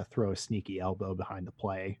of throw a sneaky elbow behind the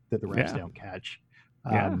play that the refs don't catch.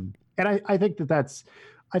 And I think that's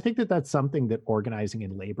something that organizing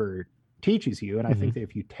in labor teaches you. And I think that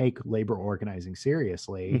if you take labor organizing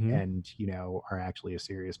seriously and, are actually a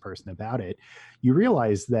serious person about it, you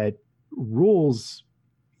realize that rules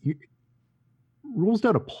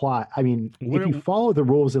don't apply. I mean, if you follow the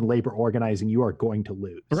rules in labor organizing, you are going to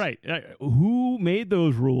lose. Right. Who made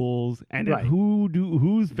those rules, and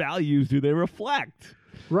whose values do they reflect?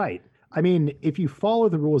 Right. I mean, if you follow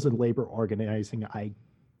the rules in labor organizing, I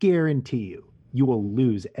guarantee you will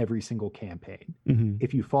lose every single campaign.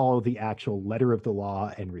 If you follow the actual letter of the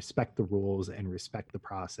law and respect the rules and respect the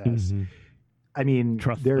process. I mean,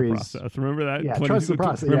 trust the process. Remember that? Yeah, trust the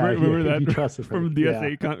process. Remember that trust the from the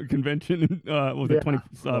DSA convention? Was it 20?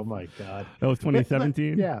 Oh my God, that was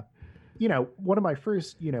 2017. Yeah, one of my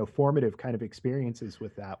first formative kind of experiences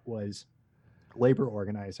with that was labor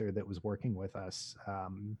organizer that was working with us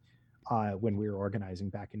when we were organizing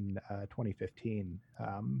back in 2015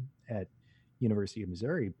 at University of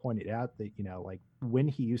Missouri. Pointed out that when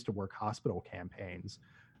he used to work hospital campaigns.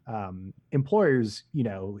 Employers,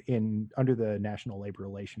 under the National Labor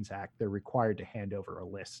Relations Act, they're required to hand over a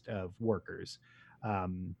list of workers,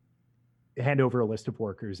 in a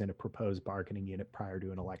proposed bargaining unit prior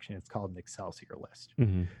to an election. It's called an Excelsior list.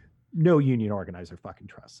 No union organizer fucking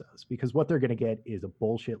trusts those, because what they're going to get is a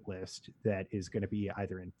bullshit list that is going to be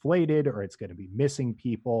either inflated or it's going to be missing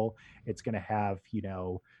people. It's going to have,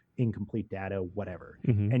 incomplete data, whatever.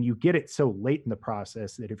 And you get it so late in the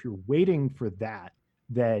process that if you're waiting for that,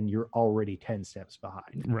 then you're already 10 steps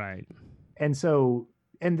behind. Right. And so,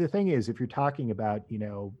 and the thing is, if you're talking about,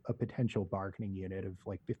 a potential bargaining unit of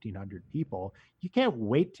 1,500 people, you can't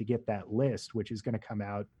wait to get that list, which is going to come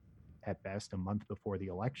out at best a month before the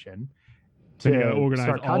election, to organize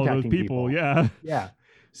start contacting all those people. Yeah. Yeah.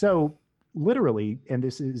 So literally, and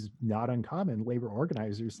this is not uncommon, labor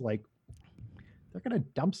organizers, they're going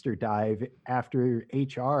to dumpster dive after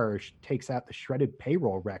HR takes out the shredded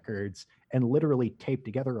payroll records and literally tape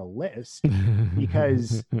together a list,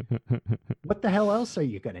 because what the hell else are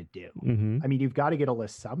you going to do? I mean, you've got to get a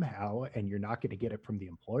list somehow, and you're not going to get it from the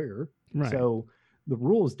employer. Right. So the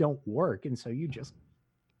rules don't work. And so you just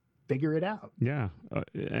figure it out. Yeah.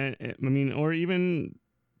 I mean, or even,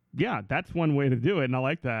 that's one way to do it. And I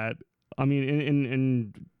like that. I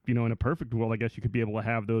mean, in a perfect world, I guess you could be able to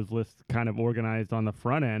have those lists kind of organized on the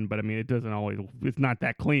front end, but I mean, it's not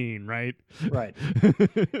that clean, right? Right.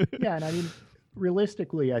 Yeah. And I mean,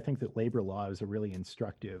 realistically, I think that labor law is a really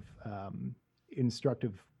instructive in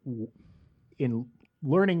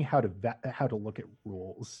learning how to look at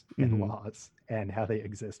rules and laws and how they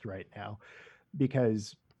exist right now,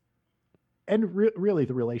 because really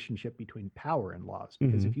the relationship between power and laws,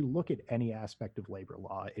 because if you look at any aspect of labor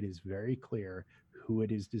law, it is very clear who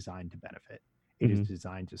it is designed to benefit. It is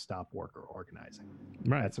designed to stop worker organizing.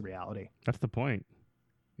 Right. That's the reality. That's the point.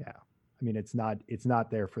 Yeah. I mean, it's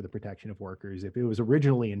not there for the protection of workers. If it was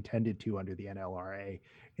originally intended to under the NLRA,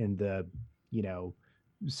 in the, you know,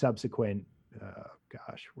 subsequent,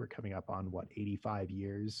 gosh, we're coming up on what, 85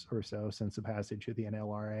 years or so since the passage of the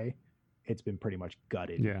NLRA, it's been pretty much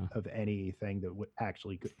gutted of anything that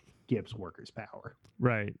actually gives workers power.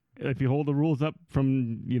 Right. If you hold the rules up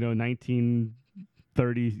from,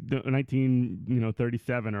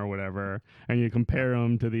 1937 or whatever, and you compare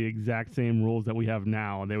them to the exact same rules that we have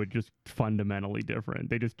now, they would just fundamentally different.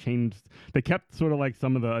 They just changed. They kept sort of like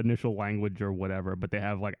some of the initial language or whatever, but they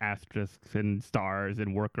have like asterisks and stars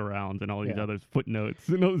and workarounds and all these other footnotes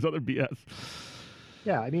and all this other BS.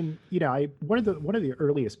 Yeah, I mean, one of the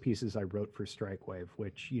earliest pieces I wrote for Strikewave,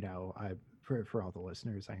 which, for all the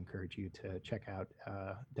listeners, I encourage you to check out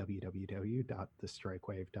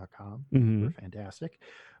www.thestrikewave.com. Mm-hmm. We're fantastic.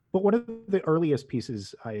 But one of the earliest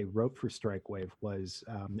pieces I wrote for Strikewave was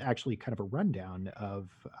actually kind of a rundown of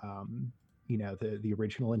the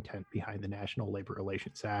original intent behind the National Labor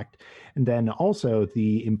Relations Act, and then also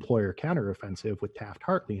the employer counteroffensive with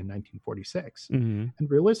Taft-Hartley in 1946. Mm-hmm. And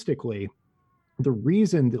realistically, the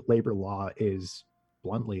reason that labor law is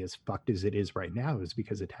bluntly as fucked as it is right now is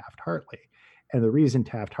because of Taft-Hartley. And the reason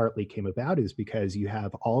Taft-Hartley came about is because you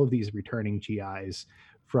have all of these returning GIs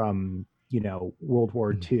from, World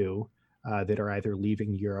War II that are either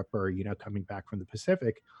leaving Europe or, coming back from the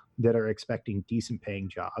Pacific that are expecting decent paying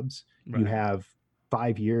jobs. Right. You have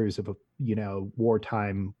 5 years of a,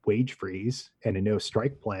 wartime wage freeze and a no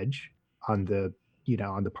strike pledge on the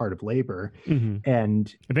part of labor. Mm-hmm.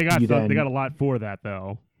 And they got a lot for that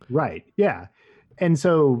though. Right. Yeah. And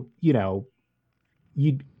so, you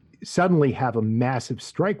suddenly have a massive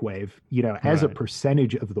strike wave, as a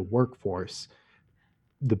percentage of the workforce,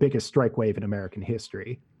 the biggest strike wave in American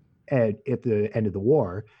history at the end of the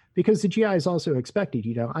war, because the GIs also expected,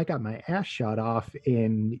 I got my ass shot off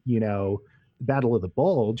in, the Battle of the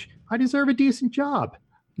Bulge. I deserve a decent job.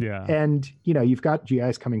 Yeah. And, you've got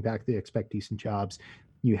GIs coming back. They expect decent jobs.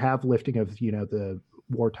 You have lifting of, the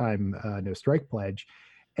wartime no strike pledge.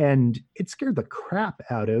 And it scared the crap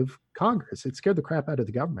out of Congress. It scared the crap out of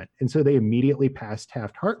the government. And so they immediately passed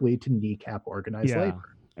Taft-Hartley to kneecap organized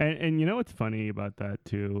labor. And what's funny about that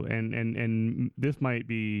too, and this might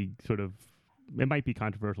be it might be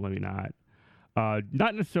controversial, maybe not.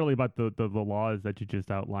 Not necessarily about the laws that you just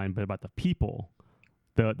outlined, but about the people.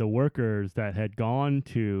 The workers that had gone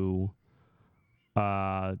to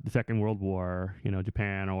the Second World War,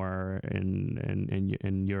 Japan or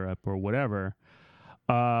in Europe or whatever.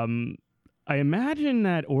 I imagine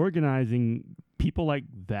that organizing people like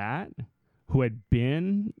that who had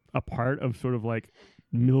been a part of sort of like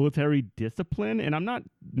military discipline, and I'm not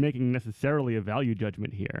making necessarily a value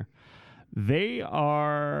judgment here. They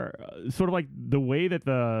are sort of like the way that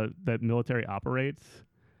that military operates,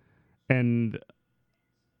 and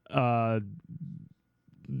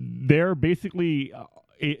they're basically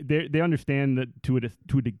they understand that to a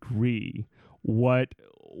degree what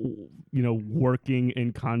working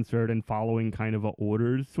in concert and following kind of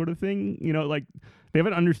orders sort of thing. Like they have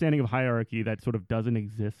an understanding of hierarchy that sort of doesn't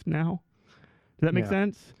exist now. Does that make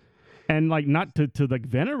sense? And like not to like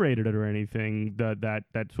venerate it or anything,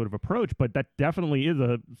 that sort of approach, but that definitely is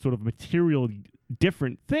a sort of material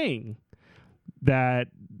different thing that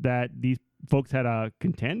these folks had to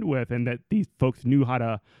contend with, and that these folks knew how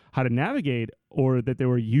to navigate, or that they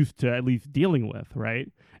were used to at least dealing with, right?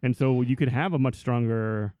 And so you could have a much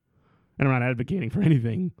stronger, and I'm not advocating for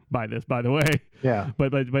anything by this, by the way. Yeah.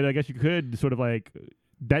 But I guess you could sort of like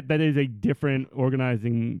that is a different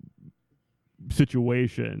organizing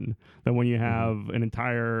situation than when you have an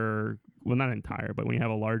entire, well, not entire, but when you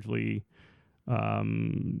have a largely a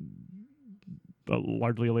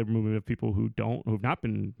labor movement of people who've not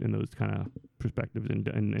been in those kind of perspectives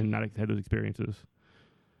and not had those experiences.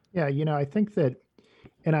 Yeah, I think that,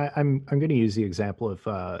 and I'm going to use the example of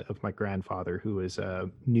my grandfather, who is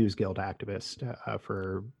a News Guild activist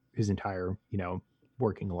for his entire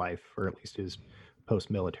working life, or at least his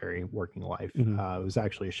post-military working life. Mm-hmm. Was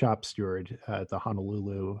actually a shop steward at the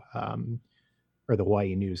Honolulu or the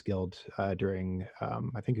Hawaii News Guild during,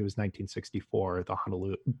 I think it was 1964. The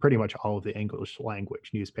Honolulu, pretty much all of the English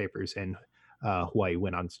language newspapers in Hawaii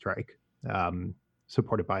went on strike,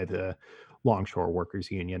 supported by the Longshore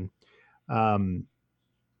Workers Union.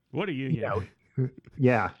 What a union!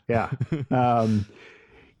 Yeah.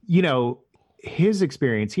 His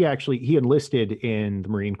experience, he enlisted in the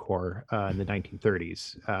Marine Corps in the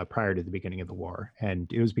 1930s, prior to the beginning of the war.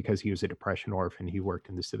 And it was because he was a Depression orphan. He worked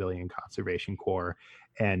in the Civilian Conservation Corps,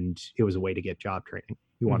 and it was a way to get job training.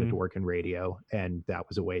 He wanted to work in radio, and that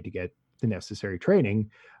was a way to get the necessary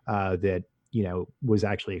training that was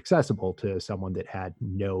actually accessible to someone that had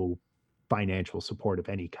no financial support of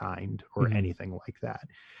any kind or anything like that.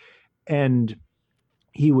 And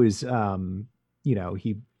he was,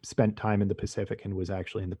 he spent time in the Pacific and was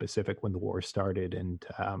actually in the Pacific when the war started, and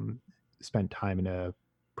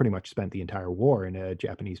pretty much spent the entire war in a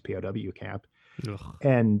Japanese POW camp. Ugh.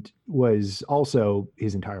 And was also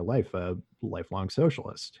his entire life a lifelong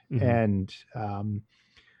socialist. And,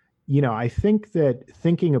 I think that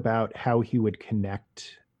thinking about how he would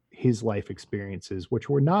connect his life experiences, which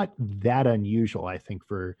were not that unusual, I think,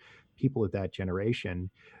 for people of that generation,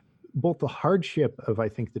 both the hardship of, I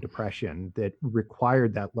think, the Depression that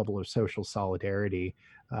required that level of social solidarity,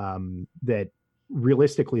 that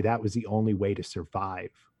realistically, that was the only way to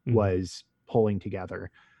survive, was pulling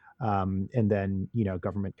together. And then,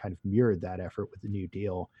 government kind of mirrored that effort with the New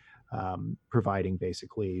Deal, providing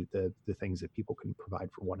basically the things that people can provide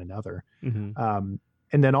for one another.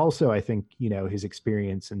 And then also, I think, his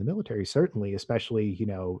experience in the military, certainly, especially,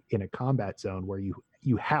 in a combat zone where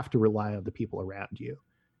you have to rely on the people around you.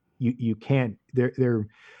 You can't,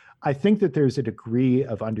 I think that there's a degree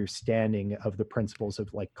of understanding of the principles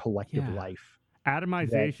of like collective life.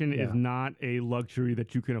 Atomization is not a luxury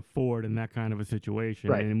that you can afford in that kind of a situation.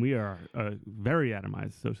 Right. And we are a very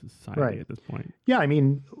atomized social society at this point. Yeah, I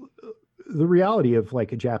mean, the reality of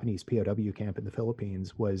like a Japanese POW camp in the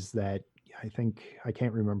Philippines was that I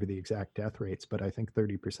can't remember the exact death rates, but I think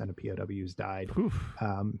 30% of POWs died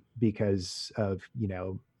because of,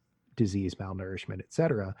 disease, malnourishment, et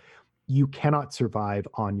cetera. You cannot survive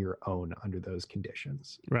on your own under those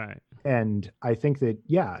conditions. Right. And I think that,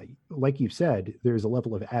 like you said, there's a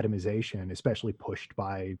level of atomization, especially pushed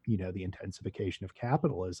by, the intensification of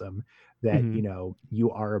capitalism, that, you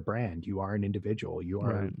are a brand, you are an individual, you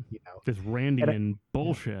are, this Randian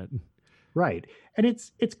bullshit. Right. And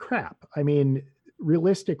it's crap. I mean,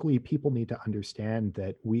 realistically, people need to understand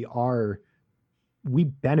that we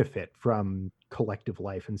benefit from collective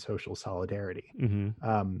life and social solidarity.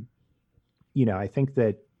 I think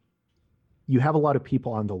that you have a lot of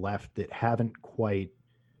people on the left that haven't quite,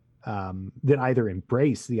 that either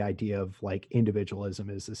embrace the idea of like individualism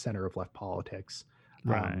as the center of left politics.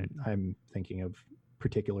 Right. I'm thinking of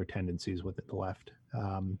particular tendencies within the left.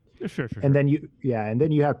 Sure. And then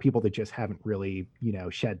you have people that just haven't really,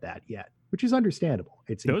 shed that yet, which is understandable.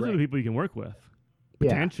 Those are the people you can work with,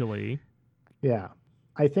 potentially. Yeah.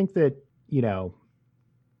 I think that,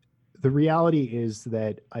 the reality is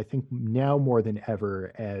that I think now more than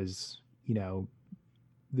ever, as,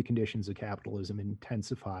 the conditions of capitalism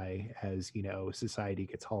intensify, as, society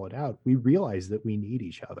gets hollowed out, we realize that we need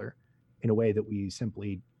each other in a way that we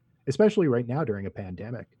simply, especially right now during a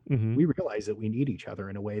pandemic, we realize that we need each other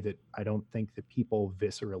in a way that I don't think that people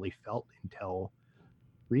viscerally felt until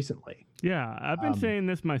recently. Yeah, I've been saying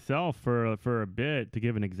this myself for a bit, to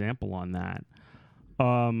give an example on that.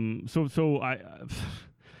 So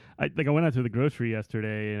I went out to the grocery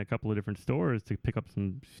yesterday in a couple of different stores to pick up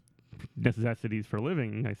some necessities for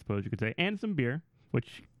living, I suppose you could say, and some beer,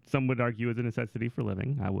 which some would argue is a necessity for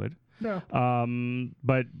living. I would. No.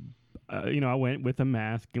 But I went with a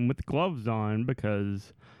mask and with gloves on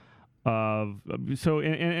because of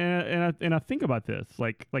and I think about this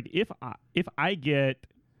like if I get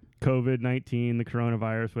COVID-19, the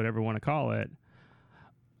coronavirus, whatever you want to call it,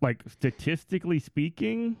 like statistically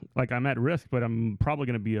speaking, like I'm at risk, but I'm probably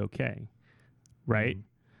going to be okay, right?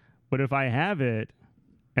 But if I have it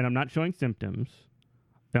and I'm not showing symptoms,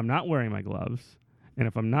 and I'm not wearing my gloves, and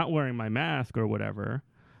if I'm not wearing my mask or whatever,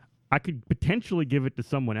 I could potentially give it to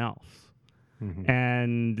someone else.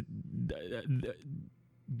 And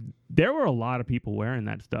there were a lot of people wearing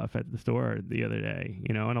that stuff at the store the other day,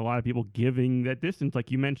 and a lot of people giving that distance, like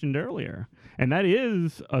you mentioned earlier. And that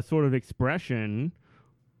is a sort of expression,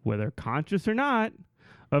 whether conscious or not,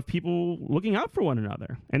 of people looking out for one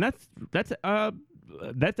another. And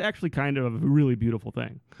that's actually kind of a really beautiful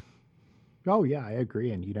thing. Oh yeah, I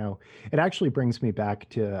agree. And it actually brings me back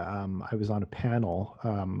to I was on a panel,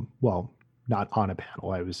 well, not on a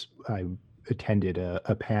panel. I attended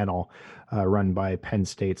a panel run by Penn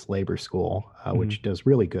State's Labor School, which does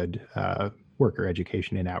really good worker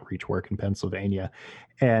education and outreach work in Pennsylvania.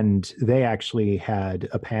 And they actually had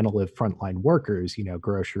a panel of frontline workers,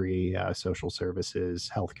 grocery, social services,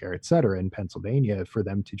 healthcare, et cetera, in Pennsylvania, for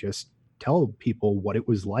them to just tell people what it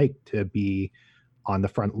was like to be on the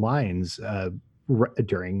front lines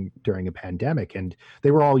during a pandemic. And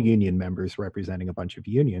they were all union members representing a bunch of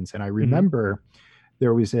unions. And I remember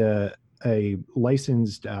there was a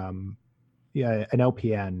licensed, an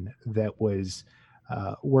LPN that was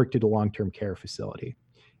worked at a long-term care facility,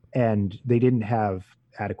 and they didn't have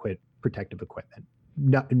adequate protective equipment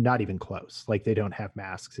not even close. Like they don't have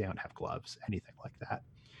masks, they don't have gloves, anything like that.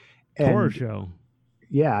 Horror show.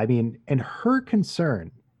 Yeah, I mean, and her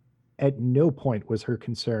concern at no point was her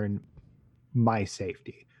concern my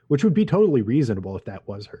safety, which would be totally reasonable if that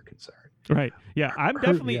was her concern. Right. Yeah, I'm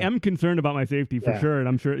definitely am concerned about my safety for sure, and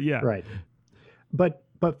I'm sure. Yeah. Right. But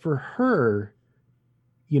for her,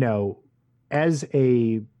 you know, as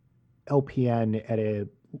a LPN at a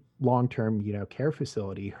long-term, you know, care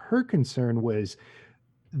facility, her concern was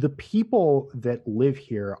the people that live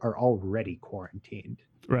here are already quarantined.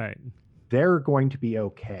 Right. They're going to be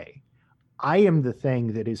okay. I am the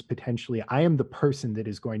thing that is I am the person that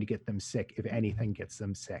is going to get them sick if anything gets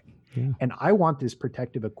them sick. Yeah. And I want this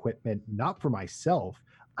protective equipment, not for myself.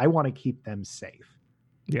 I want to keep them safe.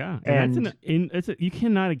 Yeah. And you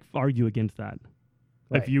cannot argue against that.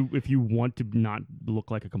 Right. If you want to not look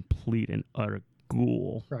like a complete and utter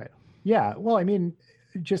ghoul. Right. Yeah. Well, I mean,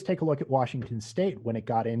 just take a look at Washington State when it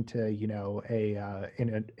got into, you know,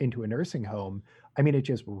 into a nursing home. I mean, it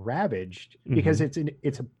just ravaged because it's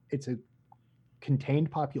a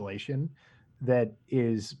contained population that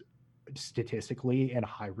is statistically in a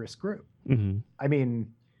high risk group. I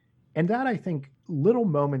mean, and that I think little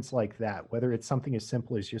moments like that, whether it's something as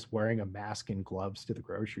simple as just wearing a mask and gloves to the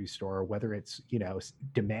grocery store, or whether it's, you know,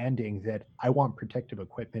 demanding that I want protective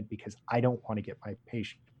equipment because I don't want to get my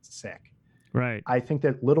patient sick. Right. I think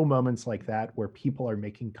that little moments like that where people are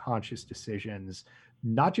making conscious decisions,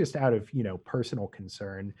 not just out of, you know, personal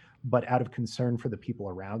concern, but out of concern for the people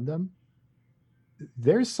around them,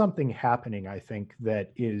 there's something happening, I think,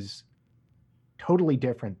 that is totally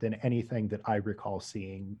different than anything that I recall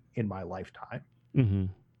seeing in my lifetime. And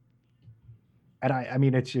I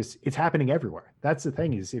mean, it's happening everywhere. That's the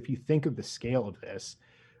thing, is if you think of the scale of this,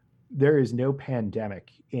 there is no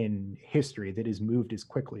pandemic in history that has moved as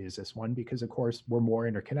quickly as this one, because of course we're more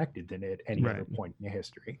interconnected than at any other point in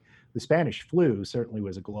history. The Spanish flu certainly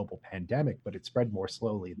was a global pandemic, but it spread more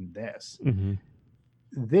slowly than this.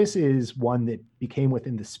 This is one that became,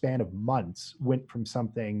 within the span of months, went from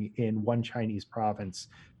something in one Chinese province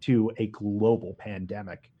to a global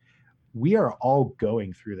pandemic. We are all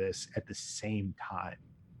going through this at the same time.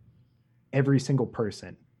 Every single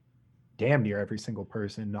person, damn near every single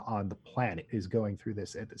person on the planet, is going through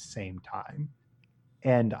this at the same time.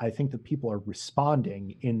 And I think that people are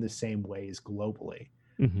responding in the same ways globally.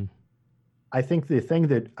 I think the thing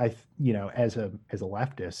that you know, as a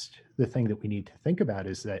leftist, the thing that we need to think about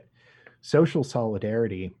is that social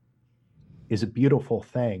solidarity is a beautiful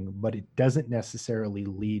thing, but it doesn't necessarily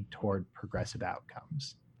lead toward progressive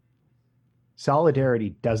outcomes. Solidarity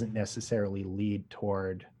doesn't necessarily lead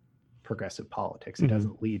toward progressive politics. It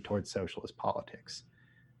doesn't lead towards socialist politics,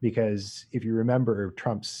 because if you remember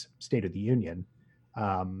Trump's State of the Union,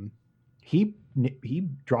 he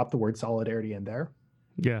dropped the word solidarity in there.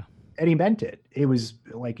 Yeah. And he meant it. It was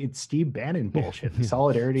like, it's Steve Bannon bullshit. The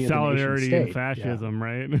solidarity of the nation state. And fascism,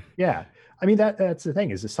 right? Yeah. I mean, that's the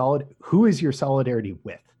thing, is who is your solidarity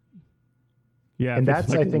with? Yeah. And that's,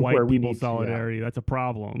 like, I think, where we need solidarity. That's a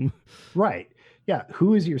problem. Right. Yeah.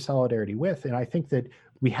 Who is your solidarity with? And I think that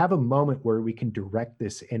we have a moment where we can direct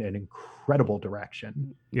this in an incredible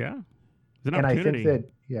direction. Yeah. And I think that,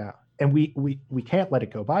 and we can't let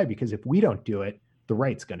it go by, because if we don't do it, the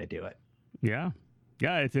right's going to do it. Yeah.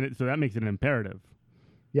 Yeah, so that makes it an imperative.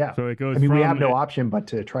 Yeah. So it goes. I mean, we have no option but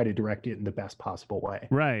to try to direct it in the best possible way.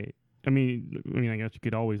 Right. I mean, I guess you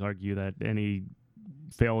could always argue that any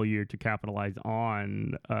failure to capitalize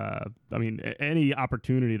on, any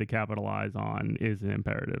opportunity to capitalize on is an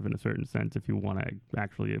imperative in a certain sense, if you want to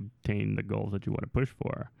actually obtain the goals that you want to push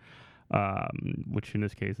for, which in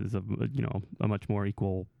this case is a much more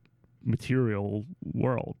equal material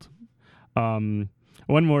world. One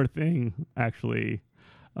more thing, actually.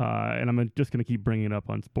 And I'm just going to keep bringing it up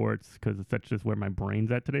on sports because that's just where my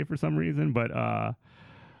brain's at today for some reason. But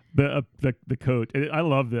the coach, I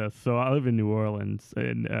love this. So I live in New Orleans,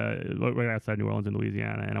 and right outside New Orleans in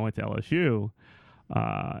Louisiana, and I went to LSU.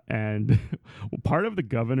 And part of the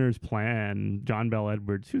governor's plan, John Bel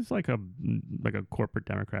Edwards, who's like a corporate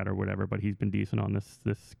Democrat or whatever, but he's been decent on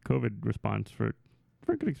this COVID response for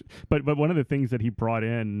but one of the things that he brought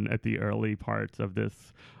in at the early parts of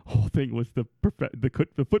this whole thing was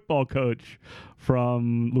the football coach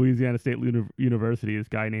from Louisiana State University, this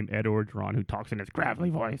guy named Ed Orgeron, who talks in his gravelly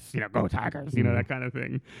voice, go Tigers, that kind of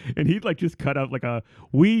thing. And he'd just cut out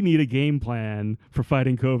we need a game plan for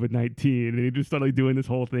fighting COVID-19, and he just started doing this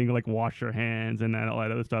whole thing wash your hands and all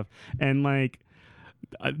that other stuff. And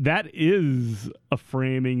that is a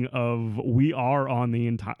framing of we are on the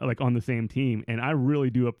entire, like on the same team. And I really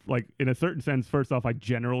do, like, in a certain sense, first off, I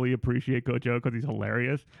generally appreciate Coach O because he's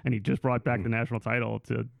hilarious and he just brought back the national title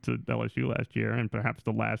to LSU last year, and perhaps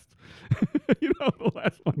the last, the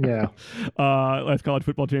last one. Yeah. Last college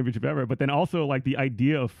football championship ever. But then also like the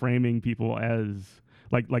idea of framing people as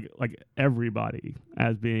like everybody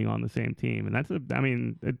as being on the same team.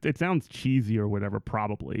 And it sounds cheesy or whatever,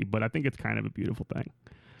 probably, but I think it's kind of a beautiful thing.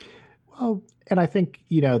 Well, and I think,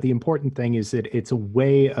 the important thing is that it's a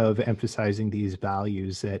way of emphasizing these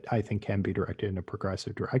values that I think can be directed in a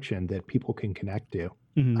progressive direction that people can connect to.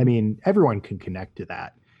 Mm-hmm. I mean, everyone can connect to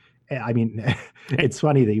that. I mean, it's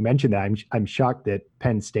funny that you mentioned that. I'm shocked that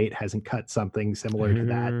Penn State hasn't cut something similar to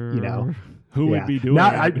that. Who would be doing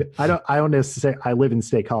that? I don't necessarily. I live in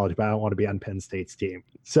State College, but I don't want to be on Penn State's team.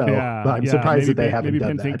 So I'm surprised that they haven't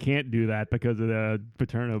done that. Maybe Penn State can't do that because of the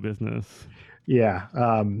Paterno business. Yeah.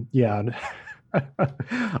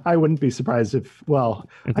 I wouldn't be surprised if I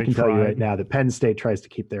can tell you right now that Penn State tries to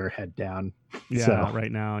keep their head down. Yeah,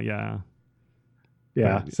 right now. Yeah.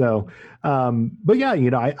 Yeah. So, but yeah,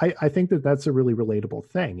 I think that that's a really relatable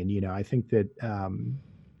thing. And, I think that,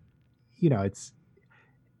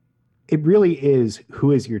 it really is,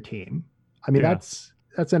 who is your team? I mean, that's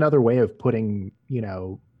another way of putting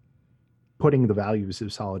the values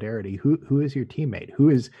of solidarity. Who is your teammate? Who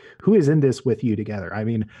is in this with you together? I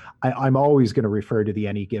mean, I'm always going to refer to the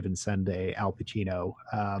Any Given Sunday Al Pacino,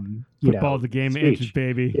 football's a game of inches,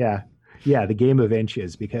 baby. Yeah, the game of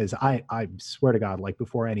inches, because I swear to God, like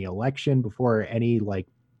before any election, before any like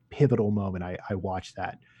pivotal moment, I watch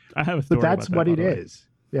that. I have a story. But that's about what that, it is.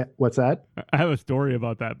 Yeah. What's that? I have a story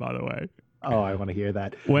about that, by the way. Oh, I want to hear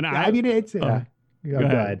that. Go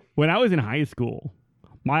ahead. When I was in high school,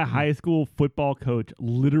 my high school football coach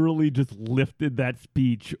literally just lifted that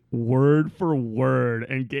speech word for word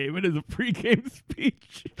and gave it as a pregame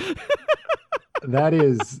speech. That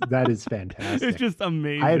is fantastic. It's just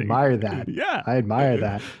amazing. I admire that. Yeah. I admire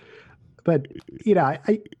that. But,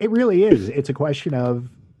 it really is. It's a question of,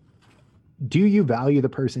 do you value the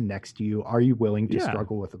person next to you? Are you willing to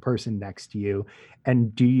struggle with the person next to you?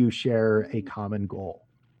 And do you share a common goal?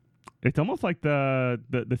 It's almost like the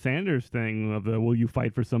Sanders thing of will you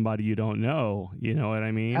fight for somebody you don't know? You know what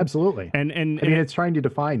I mean? Absolutely. And it's trying to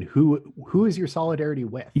define who is your solidarity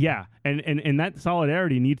with. Yeah. And that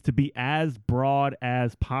solidarity needs to be as broad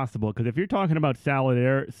as possible. Because if you're talking about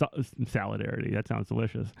solidarity, that sounds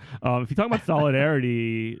delicious. If you talk about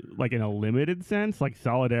solidarity, like in a limited sense, like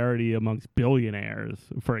solidarity amongst billionaires,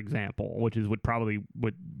 for example, which is what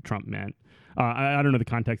Trump meant. I don't know the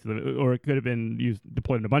context of it, or it could have been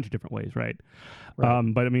deployed in a bunch of different ways, right? But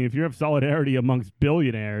I mean, if you have solidarity amongst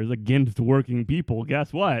billionaires against working people,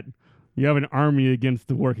 guess what? You have an army against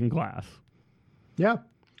the working class. Yeah.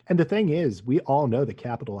 And the thing is, we all know the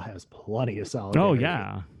Capitol has plenty of solidarity. Oh,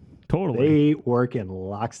 yeah. Totally. They work in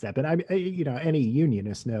lockstep. And any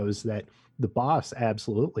unionist knows that the boss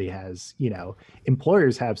absolutely has,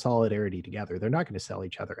 employers have solidarity together. They're not going to sell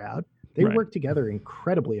each other out. They work together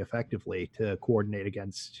incredibly effectively to coordinate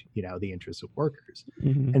against, the interests of workers.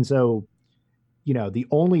 Mm-hmm. And so, the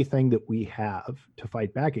only thing that we have to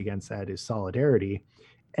fight back against that is solidarity.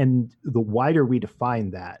 And the wider we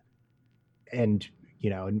define that, and,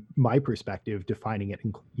 in my perspective, defining it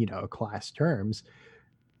in, class terms,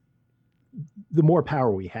 the more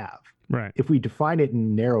power we have. Right. If we define it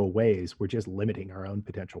in narrow ways, we're just limiting our own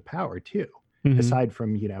potential power too, aside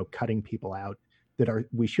from, cutting people out that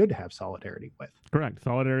we should have solidarity with. Correct.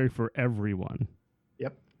 Solidarity for everyone.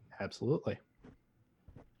 Yep. Absolutely.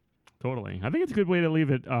 Totally. I think it's a good way to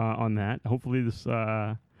leave it on that. Hopefully this,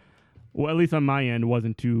 at least on my end,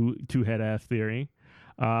 wasn't too head-ass theory.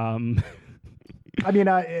 I mean,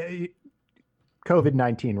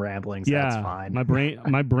 COVID-19 ramblings, that's fine. my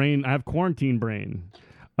brain, I have quarantine brain.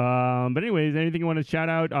 But anyways, anything you want to shout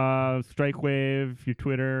out? Strikewave, your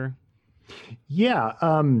Twitter? Yeah.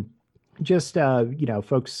 Just,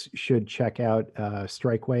 folks should check out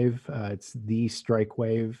Strikewave. It's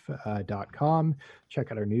thestrikewave.com.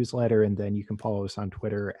 Check out our newsletter, and then you can follow us on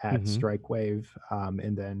Twitter at Strikewave.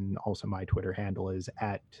 And then also my Twitter handle is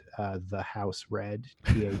at TheHouseRed,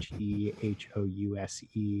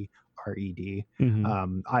 TheHouseRed.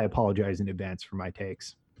 I apologize in advance for my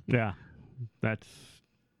takes. Yeah, that's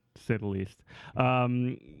to say the least.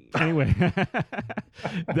 Anyway,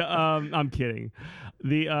 I'm kidding.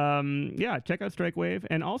 Check out Strikewave,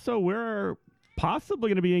 and also we're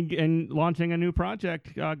possibly going to be launching a new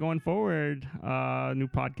project going forward. New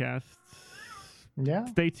podcasts. Yeah,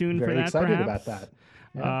 stay tuned for that. Very excited perhaps. About that.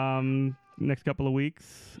 Yeah. next couple of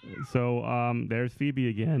weeks. So there's Phoebe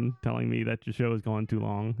again telling me that your show is going too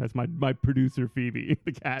long. That's my producer, Phoebe,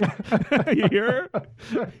 the cat. You hear her?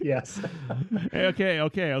 Yes.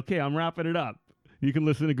 Okay. I'm wrapping it up. You can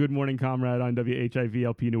listen to Good Morning Comrade on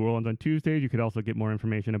WHIV-LP New Orleans on Tuesdays. You could also get more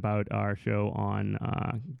information about our show on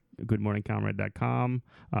goodmorningcomrade.com,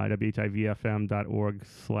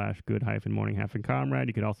 WHIVFM.org/good-morning-comrade.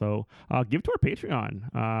 You could also give to our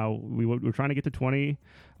Patreon. We're trying to get to 20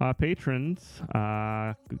 patrons.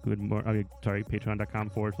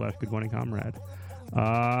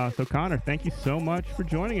 Patreon.com/goodmorningcomrade. So Connor, thank you so much for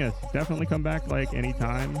joining us. Definitely come back like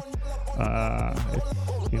anytime.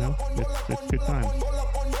 It's good time.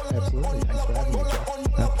 Absolutely. Thanks for having me,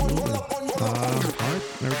 Jeff. Absolutely. All right,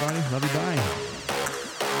 everybody. Love you. Bye.